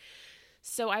tea.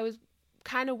 So I was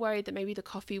kind of worried that maybe the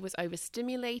coffee was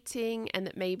overstimulating and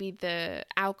that maybe the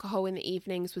alcohol in the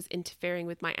evenings was interfering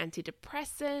with my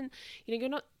antidepressant. You're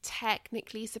not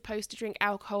technically supposed to drink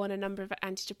alcohol and a number of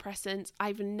antidepressants.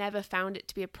 I've never found it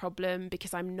to be a problem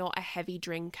because I'm not a heavy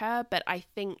drinker, but I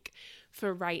think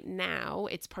for right now,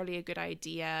 it's probably a good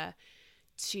idea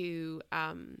to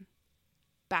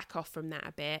back off from that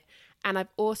a bit. And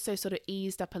I've also sort of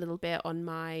eased up a little bit on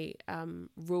my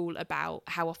rule about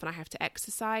how often I have to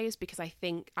exercise, because I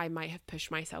think I might have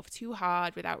pushed myself too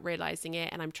hard without realizing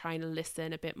it. And I'm trying to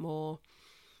listen a bit more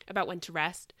about when to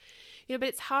rest. But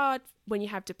it's hard when you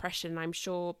have depression. I'm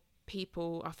sure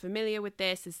people are familiar with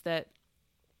this, is that,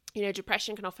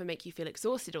 depression can often make you feel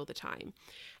exhausted all the time.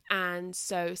 And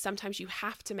so sometimes you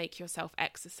have to make yourself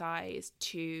exercise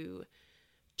to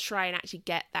try and actually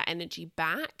get that energy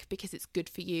back, because it's good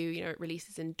for you. It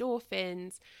releases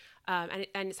endorphins, and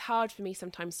it's hard for me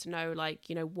sometimes to know,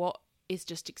 what is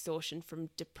just exhaustion from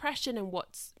depression and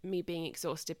what's me being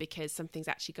exhausted because something's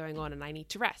actually going on and I need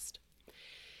to rest.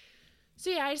 So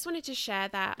yeah, I just wanted to share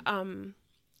that.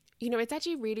 It's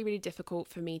actually really, really difficult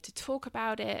for me to talk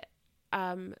about it.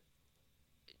 For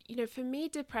me,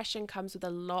 depression comes with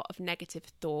a lot of negative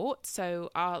thoughts.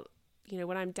 So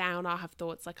when I'm down, I'll have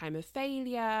thoughts like I'm a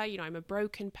failure, I'm a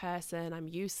broken person, I'm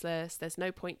useless, there's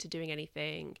no point to doing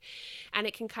anything. And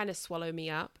it can kind of swallow me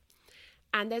up.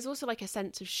 And there's also a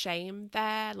sense of shame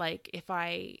there. If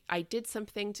I did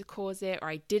something to cause it, or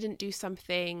I didn't do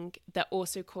something that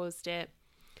also caused it.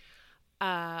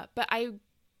 But I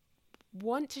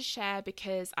want to share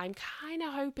because I'm kind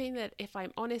of hoping that if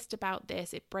I'm honest about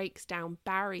this, it breaks down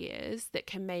barriers that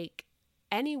can make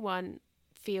anyone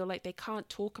feel like they can't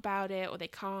talk about it or they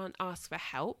can't ask for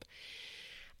help.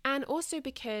 And also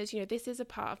because, this is a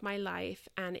part of my life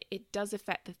and it does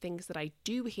affect the things that I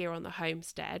do here on the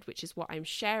homestead, which is what I'm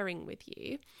sharing with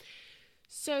you.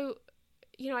 So,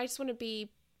 I just want to be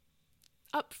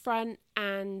upfront,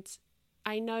 and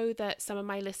I know that some of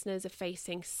my listeners are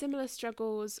facing similar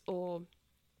struggles or,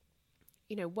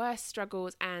 worse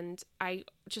struggles. And I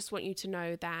just want you to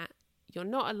know that you're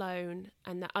not alone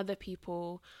and that other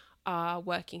people are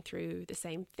working through the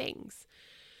same things.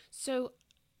 So,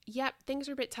 yep, things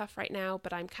are a bit tough right now,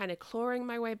 but I'm kind of clawing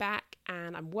my way back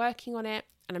and I'm working on it.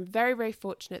 And I'm very, very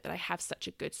fortunate that I have such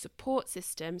a good support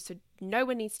system. So no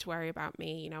one needs to worry about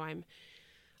me. I'm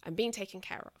being taken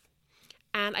care of.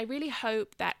 And I really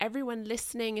hope that everyone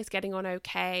listening is getting on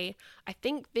okay. I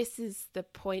think this is the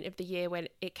point of the year when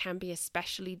it can be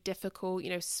especially difficult.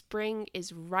 Spring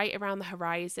is right around the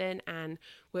horizon and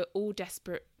we're all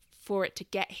desperate for it to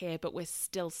get here, but we're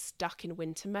still stuck in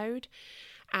winter mode,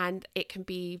 and it can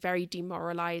be very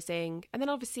demoralizing. And then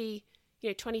obviously,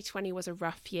 2020 was a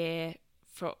rough year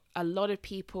for a lot of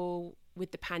people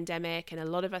with the pandemic, and a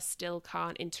lot of us still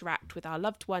can't interact with our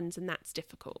loved ones, and that's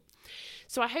difficult.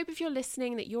 So I hope if you're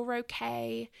listening that you're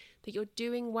okay, that you're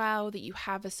doing well, that you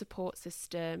have a support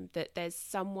system, that there's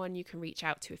someone you can reach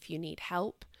out to if you need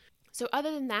help. So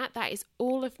other than that, that is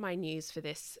all of my news for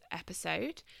this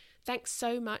episode. Thanks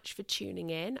so much for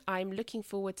tuning in. I'm looking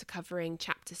forward to covering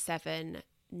Chapter 7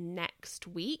 next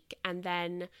week, and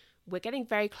then we're getting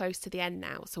very close to the end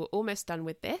now, so we're almost done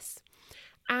with this.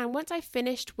 And once I've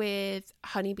finished with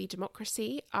Honeybee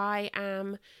Democracy, I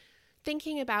am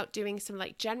thinking about doing some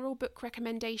general book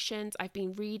recommendations. I've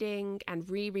been reading and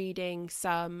rereading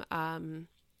some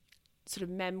sort of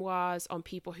memoirs on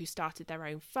people who started their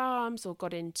own farms or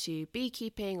got into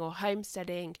beekeeping or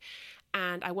homesteading,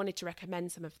 and I wanted to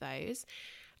recommend some of those.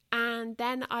 And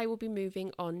then I will be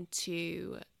moving on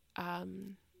to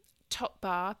top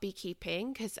bar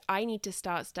beekeeping, because I need to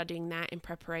start studying that in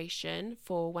preparation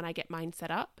for when I get mine set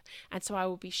up. And so I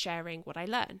will be sharing what I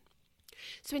learn.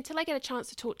 So until I get a chance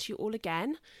to talk to you all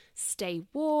again, stay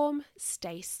warm,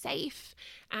 stay safe,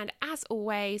 and as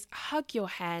always, hug your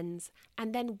hens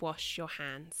and then wash your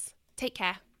hands. Take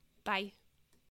care. Bye.